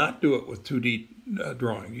 You cannot do it with 2D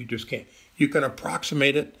drawing. You just can't. You can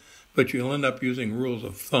approximate it, but you'll end up using rules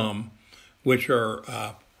of thumb, which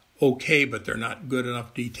are okay, but they're not good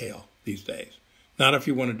enough detail these days. Not if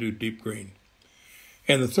you want to do deep green.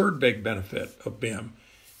 And the third big benefit of BIM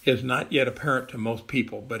is not yet apparent to most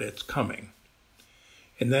people, but it's coming.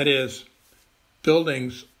 And that is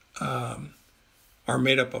buildings are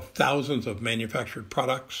made up of thousands of manufactured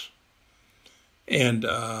products, and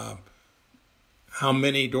how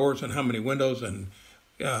many doors and how many windows and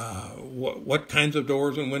what kinds of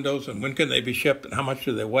doors and windows and when can they be shipped and how much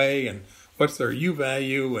do they weigh and what's their U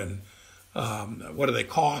value and what do they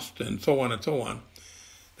cost and so on and so on.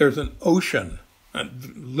 There's an ocean,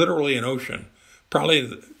 literally an ocean.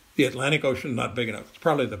 Probably the Atlantic Ocean is not big enough. It's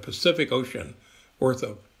probably the Pacific Ocean worth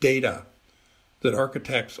of data that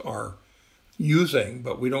architects are using,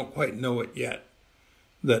 but we don't quite know it yet.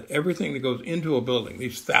 That everything that goes into a building,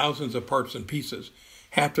 these thousands of parts and pieces,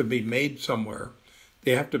 have to be made somewhere.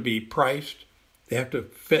 They have to be priced. They have to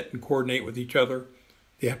fit and coordinate with each other.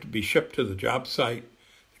 They have to be shipped to the job site.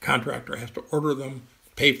 The contractor has to order them,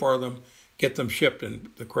 pay for them, get them shipped in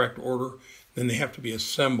the correct order. Then they have to be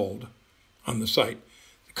assembled on the site.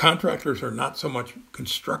 The contractors are not so much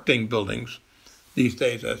constructing buildings these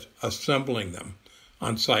days as assembling them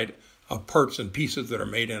on site of parts and pieces that are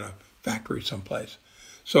made in a factory someplace.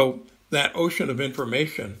 So that ocean of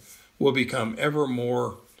information will become ever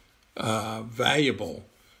more valuable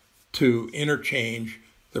to interchange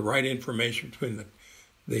the right information between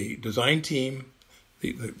the design team,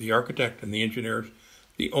 the architect and the engineers,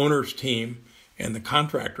 the owner's team, and the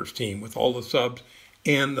contractor's team with all the subs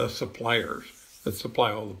and the suppliers that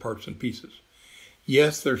supply all the parts and pieces.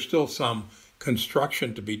 Yes, there's still some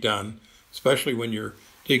construction to be done, especially when you're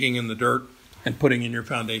digging in the dirt and putting in your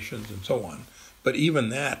foundations and so on. But even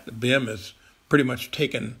that, BIM has pretty much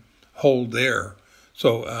taken hold there.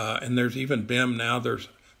 So, and there's even BIM now. There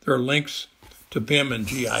are links to BIM and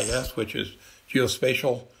GIS, which is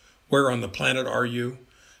geospatial. Where on the planet are you?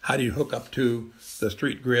 How do you hook up to the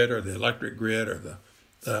street grid or the electric grid or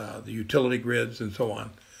the utility grids and so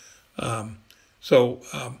on? So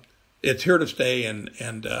it's here to stay, and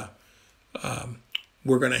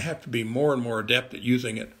we're going to have to be more and more adept at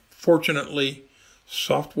using it. Fortunately,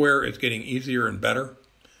 software is getting easier and better,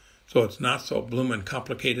 so it's not so bloomin'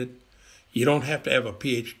 complicated. You don't have to have a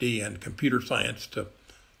PhD in computer science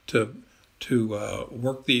to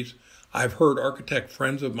work these. I've heard architect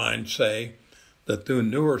friends of mine say that the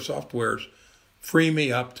newer softwares free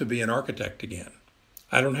me up to be an architect again.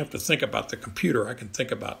 I don't have to think about the computer. I can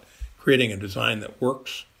think about creating a design that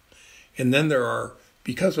works. And then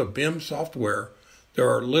because of BIM software, there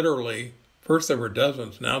are literally, first there were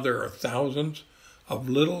dozens, now there are thousands of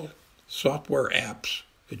little software apps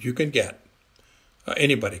that you can get,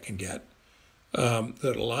 anybody can get,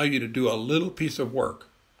 that allow you to do a little piece of work.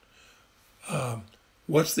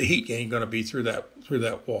 What's the heat gain going to be through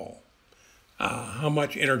that wall? How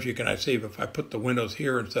much energy can I save if I put the windows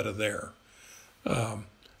here instead of there?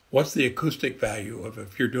 What's the acoustic value of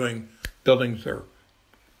if you're doing buildings or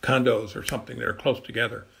condos or something that are close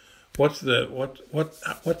together? What's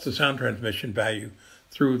the sound transmission value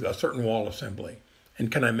through a certain wall assembly?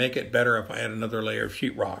 And can I make it better if I add another layer of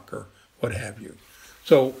sheetrock or what have you?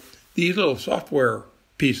 So these little software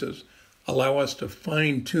pieces allow us to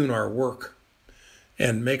fine-tune our work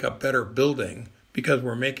and make a better building because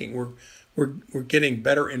we're we're getting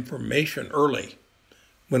better information early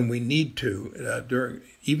when we need to, during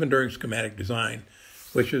schematic design,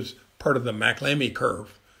 which is part of the MacLeamy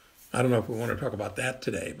Curve. I don't know if we want to talk about that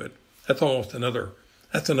today, but that's another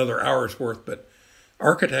hour's worth. But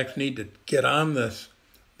architects need to get on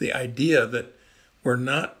the idea that we're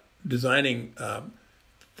not designing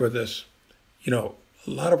for this. A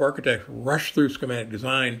lot of architects rush through schematic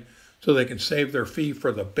design so they can save their fee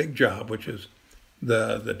for the big job, which is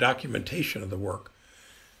the documentation of the work.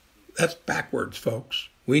 That's backwards, folks.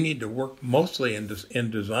 We need to work mostly in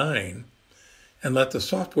design and let the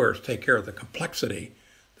softwares take care of the complexity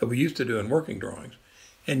that we used to do in working drawings,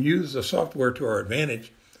 and use the software to our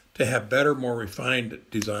advantage to have better, more refined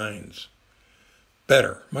designs.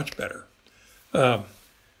 Better, much better. Now,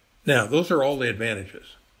 those are all the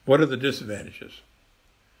advantages. What are the disadvantages?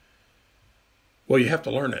 Well, you have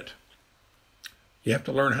to learn it. You have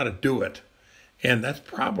to learn how to do it. And that's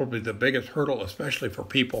probably the biggest hurdle, especially for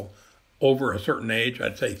people over a certain age,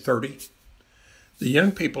 I'd say 30. The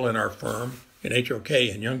young people in our firm, in HOK,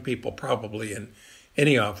 and young people probably in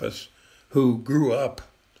any office who grew up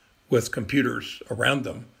with computers around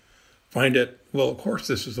them, find it, well, of course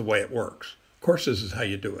this is the way it works. Of course this is how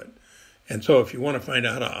you do it. And so if you want to find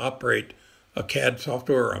out how to operate a CAD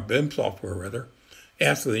software, or a BIM software rather,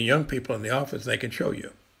 ask the young people in the office, they can show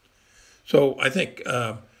you. So I think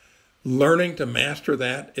learning to master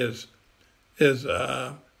that is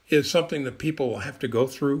something that people will have to go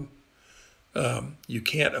through. You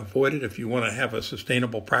can't avoid it if you want to have a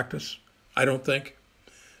sustainable practice, I don't think.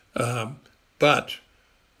 But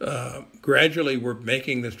gradually we're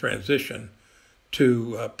making this transition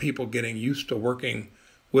to people getting used to working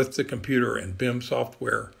with the computer and BIM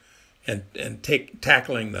software and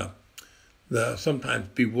tackling the sometimes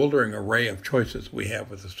bewildering array of choices we have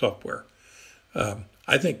with the software.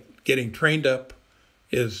 I think getting trained up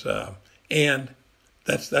is, and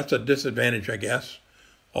that's a disadvantage, I guess.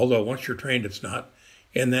 Although once you're trained, it's not.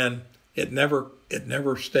 And then it never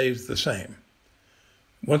stays the same.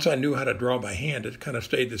 Once I knew how to draw by hand, it kind of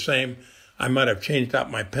stayed the same. I might have changed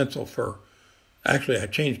out my pencil actually I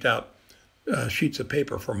changed out sheets of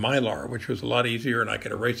paper for Mylar, which was a lot easier and I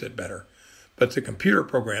could erase it better. But the computer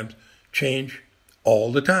programs change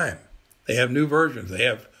all the time. They have new versions. They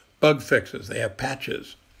have bug fixes. They have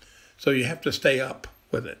patches. So you have to stay up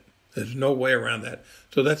with it. There's no way around that.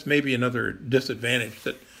 So that's maybe another disadvantage,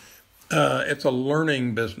 that it's a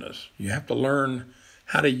learning business. You have to learn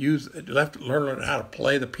how to use it. You have to learn how to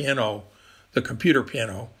play the piano, the computer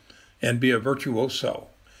piano, and be a virtuoso.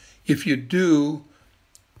 If you do,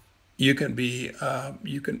 it can be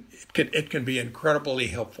incredibly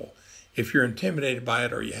helpful. If you're intimidated by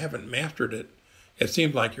it or you haven't mastered it, it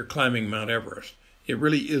seems like you're climbing Mount Everest. It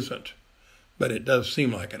really isn't, but it does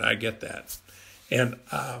seem like it. I get that. And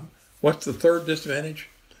what's the third disadvantage?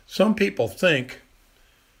 Some people think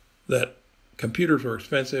that computers are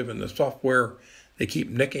expensive and the software, they keep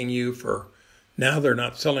nicking you for, now they're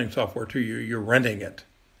not selling software to you, you're renting it.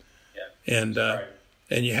 Yeah.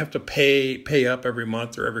 And you have to pay up every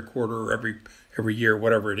month or every quarter or every year,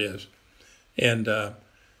 whatever it is. And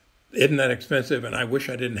isn't that expensive? And I wish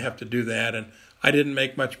I didn't have to do that. And I didn't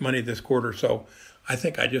make much money this quarter, so I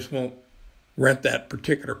think I just won't rent that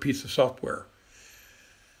particular piece of software.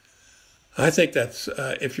 I think that's,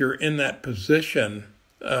 if you're in that position,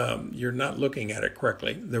 you're not looking at it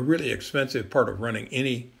correctly. The really expensive part of running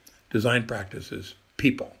any design practice is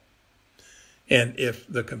people. And if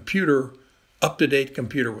the up-to-date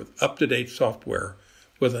computer with up-to-date software,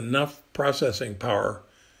 with enough processing power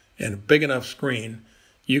and a big enough screen,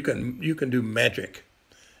 you can do magic.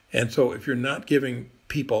 And so if you're not giving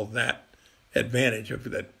people that advantage of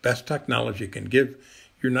that best technology can give,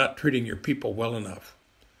 you're not treating your people well enough.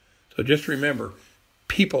 So just remember,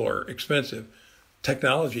 people are expensive.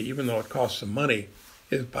 Technology, even though it costs some money,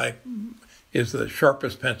 is the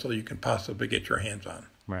sharpest pencil you can possibly get your hands on.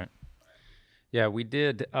 Right. Yeah, we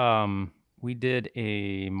did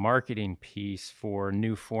a marketing piece for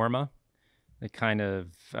New Forma that kind of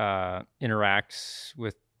interacts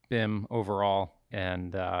with BIM overall.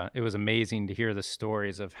 And it was amazing to hear the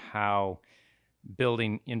stories of how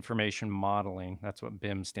building information modeling, that's what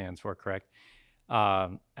BIM stands for, correct,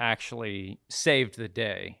 actually saved the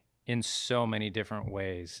day in so many different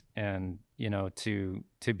ways. And, to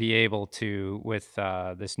be able to, with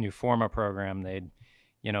this New Forma program, they'd,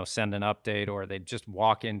 send an update, or they'd just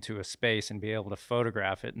walk into a space and be able to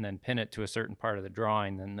photograph it and then pin it to a certain part of the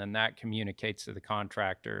drawing. And then that communicates to the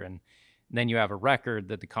contractor. And then you have a record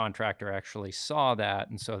that the contractor actually saw that.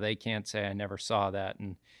 And so they can't say, I never saw that.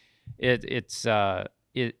 And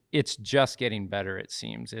it's just getting better, it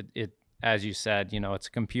seems. as you said, it's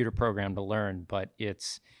a computer program to learn, but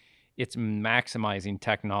it's maximizing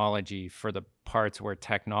technology for the parts where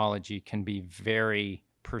technology can be very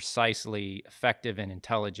precisely effective and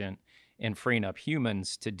intelligent, and freeing up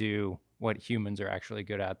humans to do what humans are actually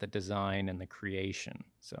good at, the design and the creation.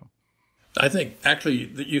 So I think actually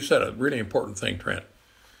that you said a really important thing, Trent.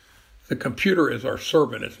 The computer is our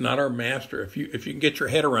servant. It's not our master. If you can get your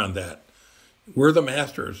head around that, we're the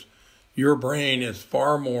masters. Your brain is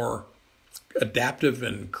far more adaptive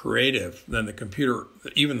and creative than the computer,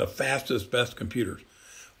 even the fastest, best computers.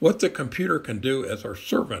 What the computer can do as our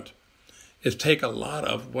servant is take a lot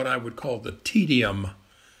of what I would call the tedium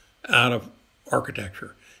out of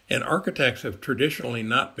architecture. And architects have traditionally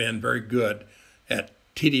not been very good at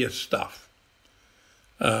tedious stuff.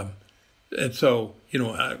 And so,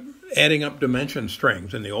 adding up dimension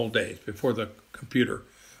strings in the old days before the computer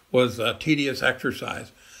was a tedious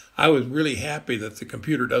exercise. I was really happy that the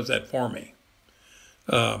computer does that for me.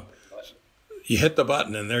 You hit the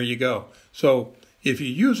button and there you go. So if you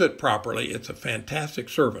use it properly, it's a fantastic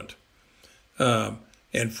servant,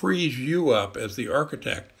 and frees you up as the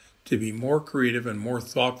architect to be more creative and more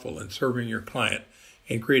thoughtful in serving your client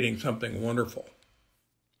and creating something wonderful.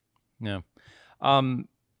 Yeah.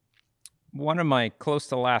 One of my close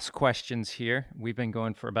to last questions here. We've been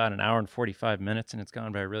going for about an hour and 45 minutes, and it's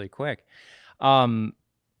gone by really quick.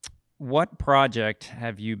 What project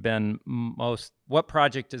has been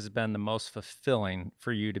the most fulfilling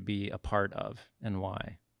for you to be a part of, and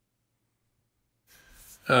why?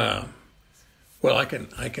 Well, I can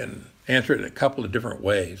answer it in a couple of different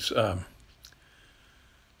ways.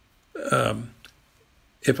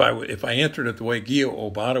 If I answered it the way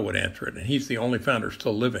Gio Obata would answer it, and he's the only founder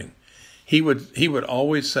still living, he would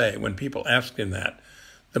always say, when people asked him that,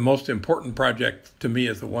 the most important project to me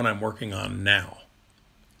is the one I'm working on now,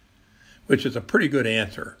 which is a pretty good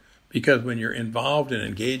answer, because when you're involved and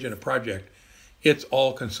engaged in a project, it's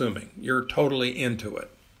all-consuming. You're totally into it.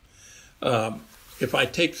 If I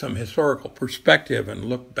take some historical perspective and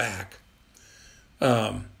look back,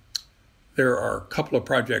 there are a couple of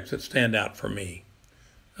projects that stand out for me.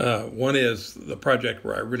 One is the project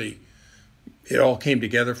where it all came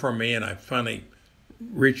together for me, and I finally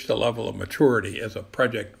reached a level of maturity as a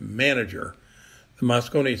project manager, the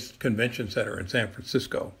Moscone Convention Center in San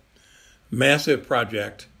Francisco. Massive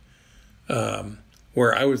project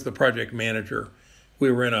where I was the project manager.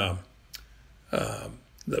 We were in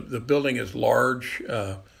the building is large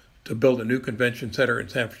to build a new convention center in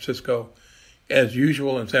San Francisco. As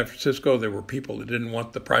usual in San Francisco, there were people that didn't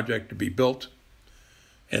want the project to be built.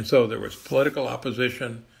 And so there was political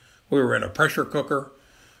opposition. We were in a pressure cooker.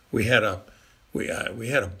 We had a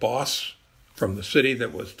boss from the city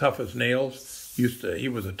that was tough as nails. He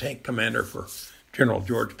was a tank commander for General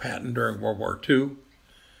George Patton during World War II.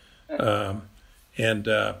 But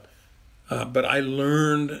I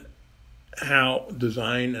learned how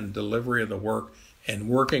design and delivery of the work and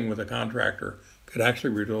working with a contractor could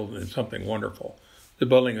actually result in something wonderful. The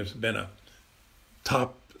building has been a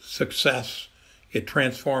top success. It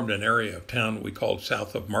transformed an area of town we called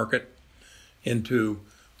South of Market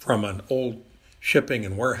from an old shipping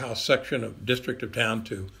and warehouse section of district of town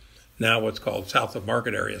to now what's called South of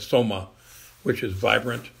Market area, Soma, which is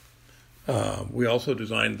vibrant. We also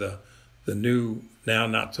designed the new, now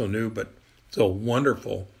not so new, but so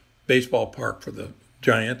wonderful baseball park for the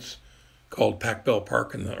Giants called Pac-Bell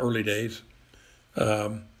Park in the early days,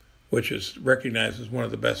 which is recognized as one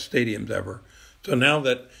of the best stadiums ever. So now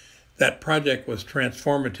that project was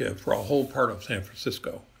transformative for a whole part of San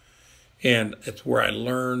Francisco. And it's where I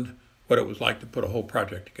learned what it was like to put a whole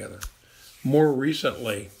project together. More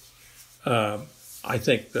recently, I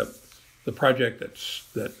think the project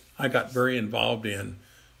that I got very involved in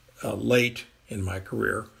late in my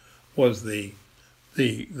career was the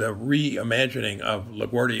reimagining of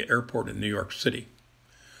LaGuardia Airport in New York City.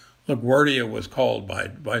 LaGuardia was called by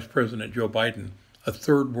Vice President Joe Biden a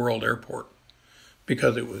third world airport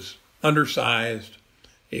because it was undersized,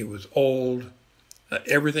 it was old,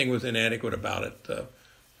 everything was inadequate about it.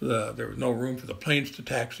 There was no room for the planes to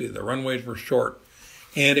taxi, the runways were short,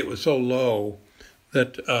 and it was so low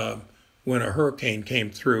that when a hurricane came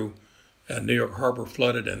through, New York Harbor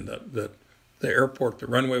flooded and the airport, the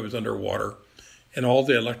runway was underwater, and all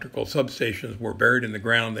the electrical substations were buried in the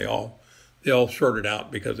ground. They all shorted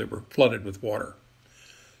out because they were flooded with water.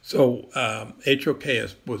 So HOK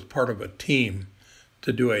was part of a team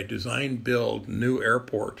to do a design-build new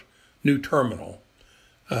airport, new terminal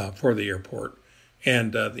for the airport.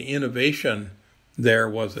 And the innovation there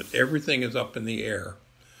was that everything is up in the air.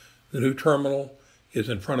 The new terminal is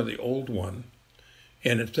in front of the old one.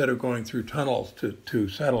 And instead of going through tunnels to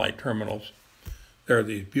satellite terminals, there are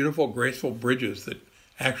these beautiful, graceful bridges that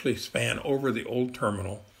actually span over the old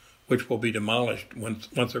terminal, which will be demolished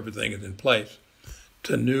once everything is in place,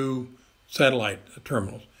 to new satellite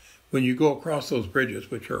terminals. When you go across those bridges,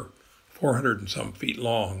 which are 400 and some feet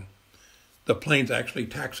long, the planes actually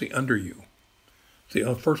taxi under you. It's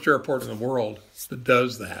the first airport in the world that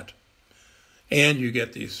does that. And you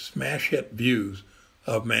get these smash hit views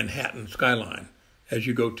of Manhattan skyline as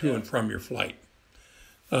you go to and from your flight.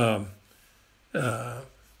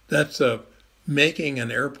 That's making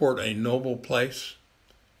an airport a noble place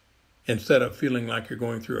instead of feeling like you're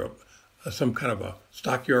going through some kind of a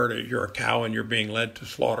stockyard, you're a cow and you're being led to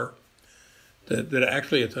slaughter. That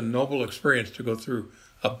actually it's a noble experience to go through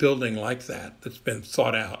a building like that that's been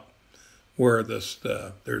thought out, where there's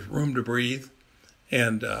room to breathe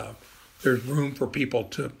and there's room for people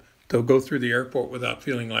to go through the airport without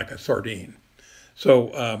feeling like a sardine.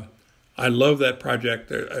 So I love that project.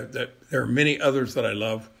 There are many others that I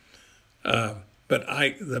love, but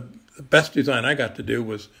the best design I got to do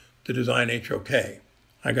was to design HOK.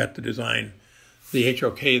 I got to design the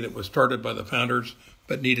HOK that was started by the founders,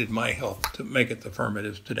 but needed my help to make it the firm it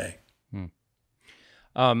is today.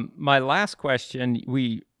 My last question,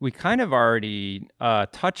 we kind of already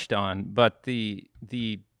touched on, but the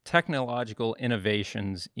technological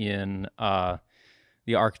innovations in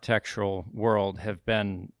the architectural world have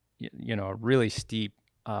been, a really steep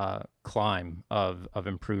climb of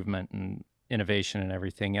improvement and innovation and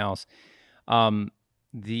everything else.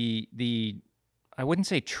 The I wouldn't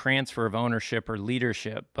say transfer of ownership or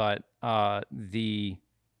leadership, but the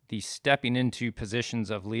stepping into positions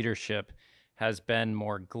of leadership has been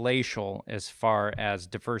more glacial as far as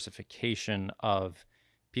diversification of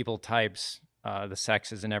people types, the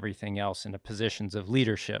sexes, and everything else into positions of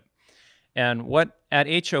leadership. And what at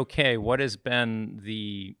HOK, what has been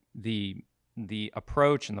the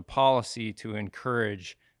approach and the policy to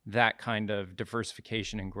encourage that kind of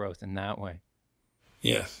diversification and growth in that way?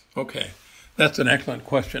 Yes. Okay. That's an excellent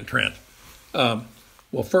question, Trent.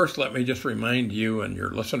 Well, first, let me just remind you and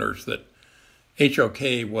your listeners that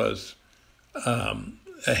HOK was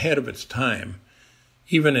ahead of its time,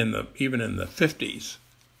 even in the 50s,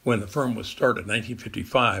 when the firm was started,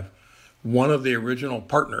 1955. One of the original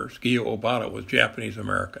partners, Gio Obata, was Japanese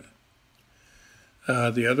American.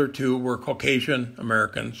 The other two were Caucasian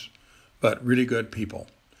Americans, but really good people.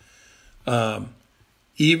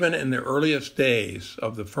 Even in the earliest days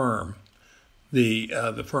of the firm,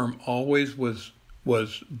 the firm always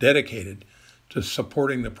was dedicated to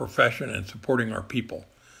supporting the profession and supporting our people.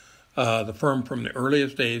 The firm from the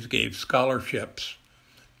earliest days gave scholarships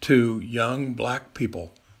to young black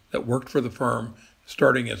people that worked for the firm,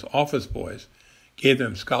 starting as office boys, gave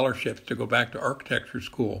them scholarships to go back to architecture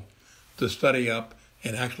school to study up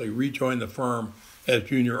and actually rejoin the firm as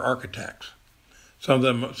junior architects. Some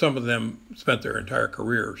of them spent their entire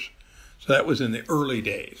careers. So that was in the early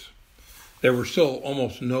days. There were still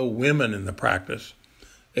almost no women in the practice,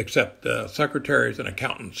 except secretaries and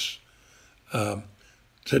accountants.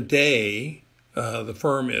 Today, the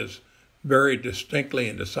firm is very distinctly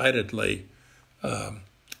and decidedly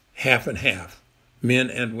half and half, men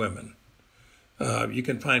and women. You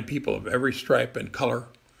can find people of every stripe and color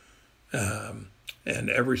and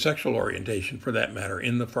every sexual orientation, for that matter,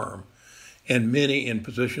 in the firm, and many in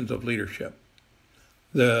positions of leadership.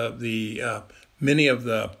 Many of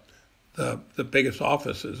the biggest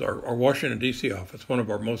offices, our Washington, D.C. office, one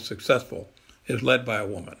of our most successful, is led by a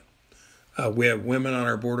woman. We have women on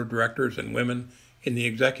our board of directors and women in the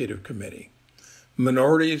executive committee.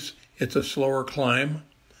 Minorities, it's a slower climb,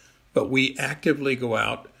 but we actively go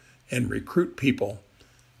out and recruit people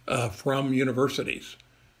from universities.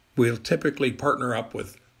 We'll typically partner up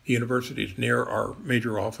with the universities near our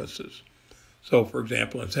major offices. So, for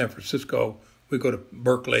example, in San Francisco, we go to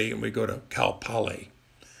Berkeley and we go to Cal Poly.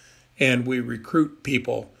 And we recruit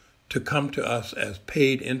people to come to us as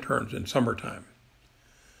paid interns in summertime.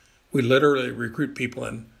 We literally recruit people,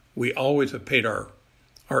 and we always have paid our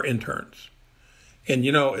interns. And,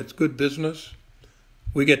 it's good business.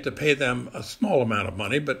 We get to pay them a small amount of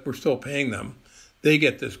money, but we're still paying them. They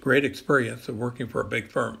get this great experience of working for a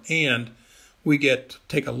big firm, and we get to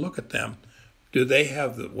take a look at them. Do they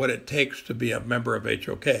have what it takes to be a member of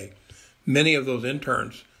HOK? Many of those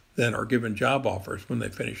interns then are given job offers when they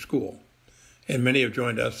finish school. And many have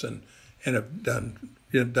joined us and have done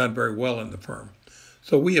very well in the firm.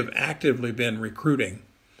 So we have actively been recruiting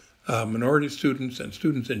minority students and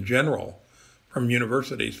students in general from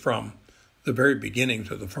universities from the very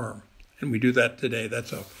beginnings of the firm. And we do that today.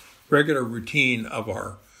 That's a regular routine of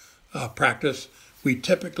our practice. We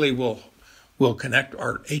typically will We'll connect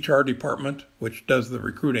our HR department, which does the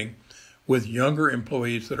recruiting, with younger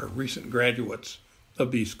employees that are recent graduates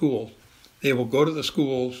of these schools. They will go to the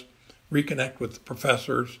schools, reconnect with the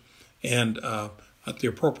professors, and at the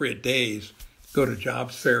appropriate days, go to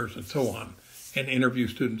jobs fairs and so on, and interview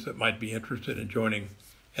students that might be interested in joining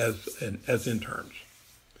as interns.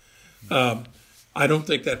 I don't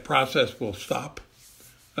think that process will stop.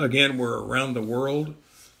 Again, we're around the world.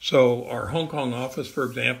 So our Hong Kong office, for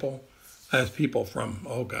example, has people from,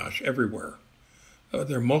 everywhere.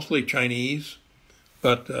 They're mostly Chinese,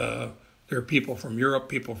 but there are people from Europe,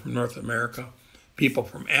 people from North America, people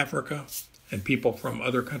from Africa, and people from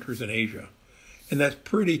other countries in Asia. And that's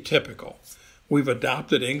pretty typical. We've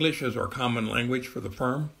adopted English as our common language for the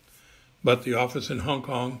firm, but the office in Hong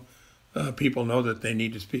Kong, people know that they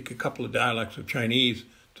need to speak a couple of dialects of Chinese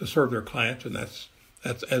to serve their clients, and that's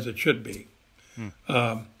as it should be.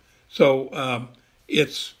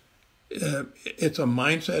 It's a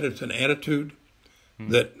mindset, it's an attitude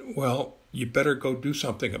that, well, you better go do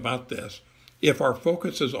something about this. If our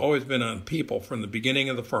focus has always been on people from the beginning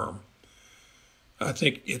of the firm, I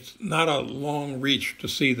think it's not a long reach to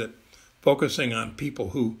see that focusing on people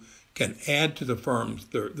who can add to the firm's,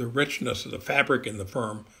 the richness of the fabric in the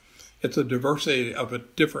firm, it's a diversity of a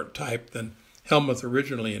different type than Helmuth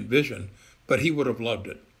originally envisioned, but he would have loved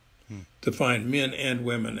it, to find men and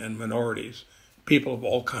women and minorities, people of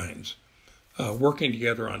all kinds, working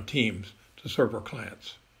together on teams to serve our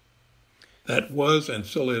clients. That was and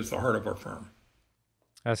still is the heart of our firm.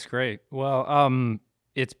 That's great. Well,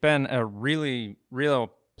 it's been a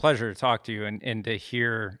real pleasure to talk to you and to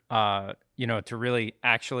hear, to really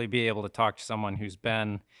actually be able to talk to someone who's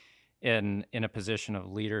been in a position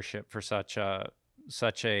of leadership for such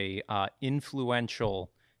a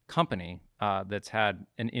influential company that's had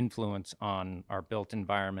an influence on our built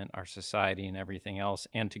environment, our society, and everything else.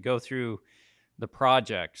 And to go through the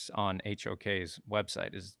projects on HOK's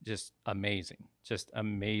website is just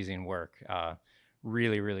amazing work.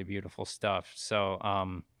 Really, really beautiful stuff.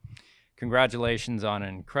 So congratulations on an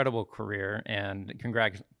incredible career, and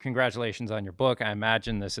congratulations on your book. I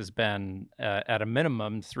imagine this has been, at a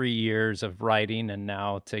minimum, 3 years of writing, and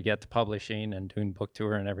now to get to publishing and doing book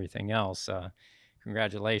tour and everything else.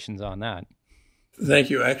 Congratulations on that. Thank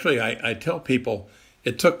you. Actually, I tell people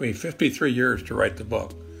it took me 53 years to write the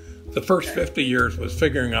book. The first 50 years was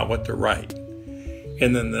figuring out what to write,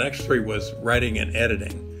 and then the next 3 was writing and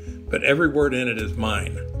editing. But every word in it is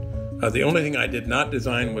mine. The only thing I did not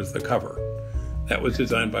design was the cover. That was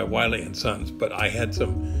designed by Wiley and Sons, but I had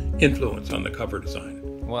some influence on the cover design.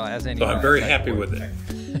 Well, so I'm very happy with it.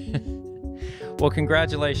 Well,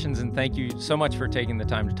 congratulations, and thank you so much for taking the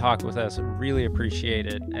time to talk with us. Really appreciate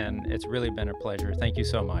it, and it's really been a pleasure. Thank you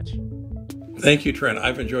so much. Thank you, Trent.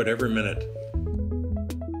 I've enjoyed every minute.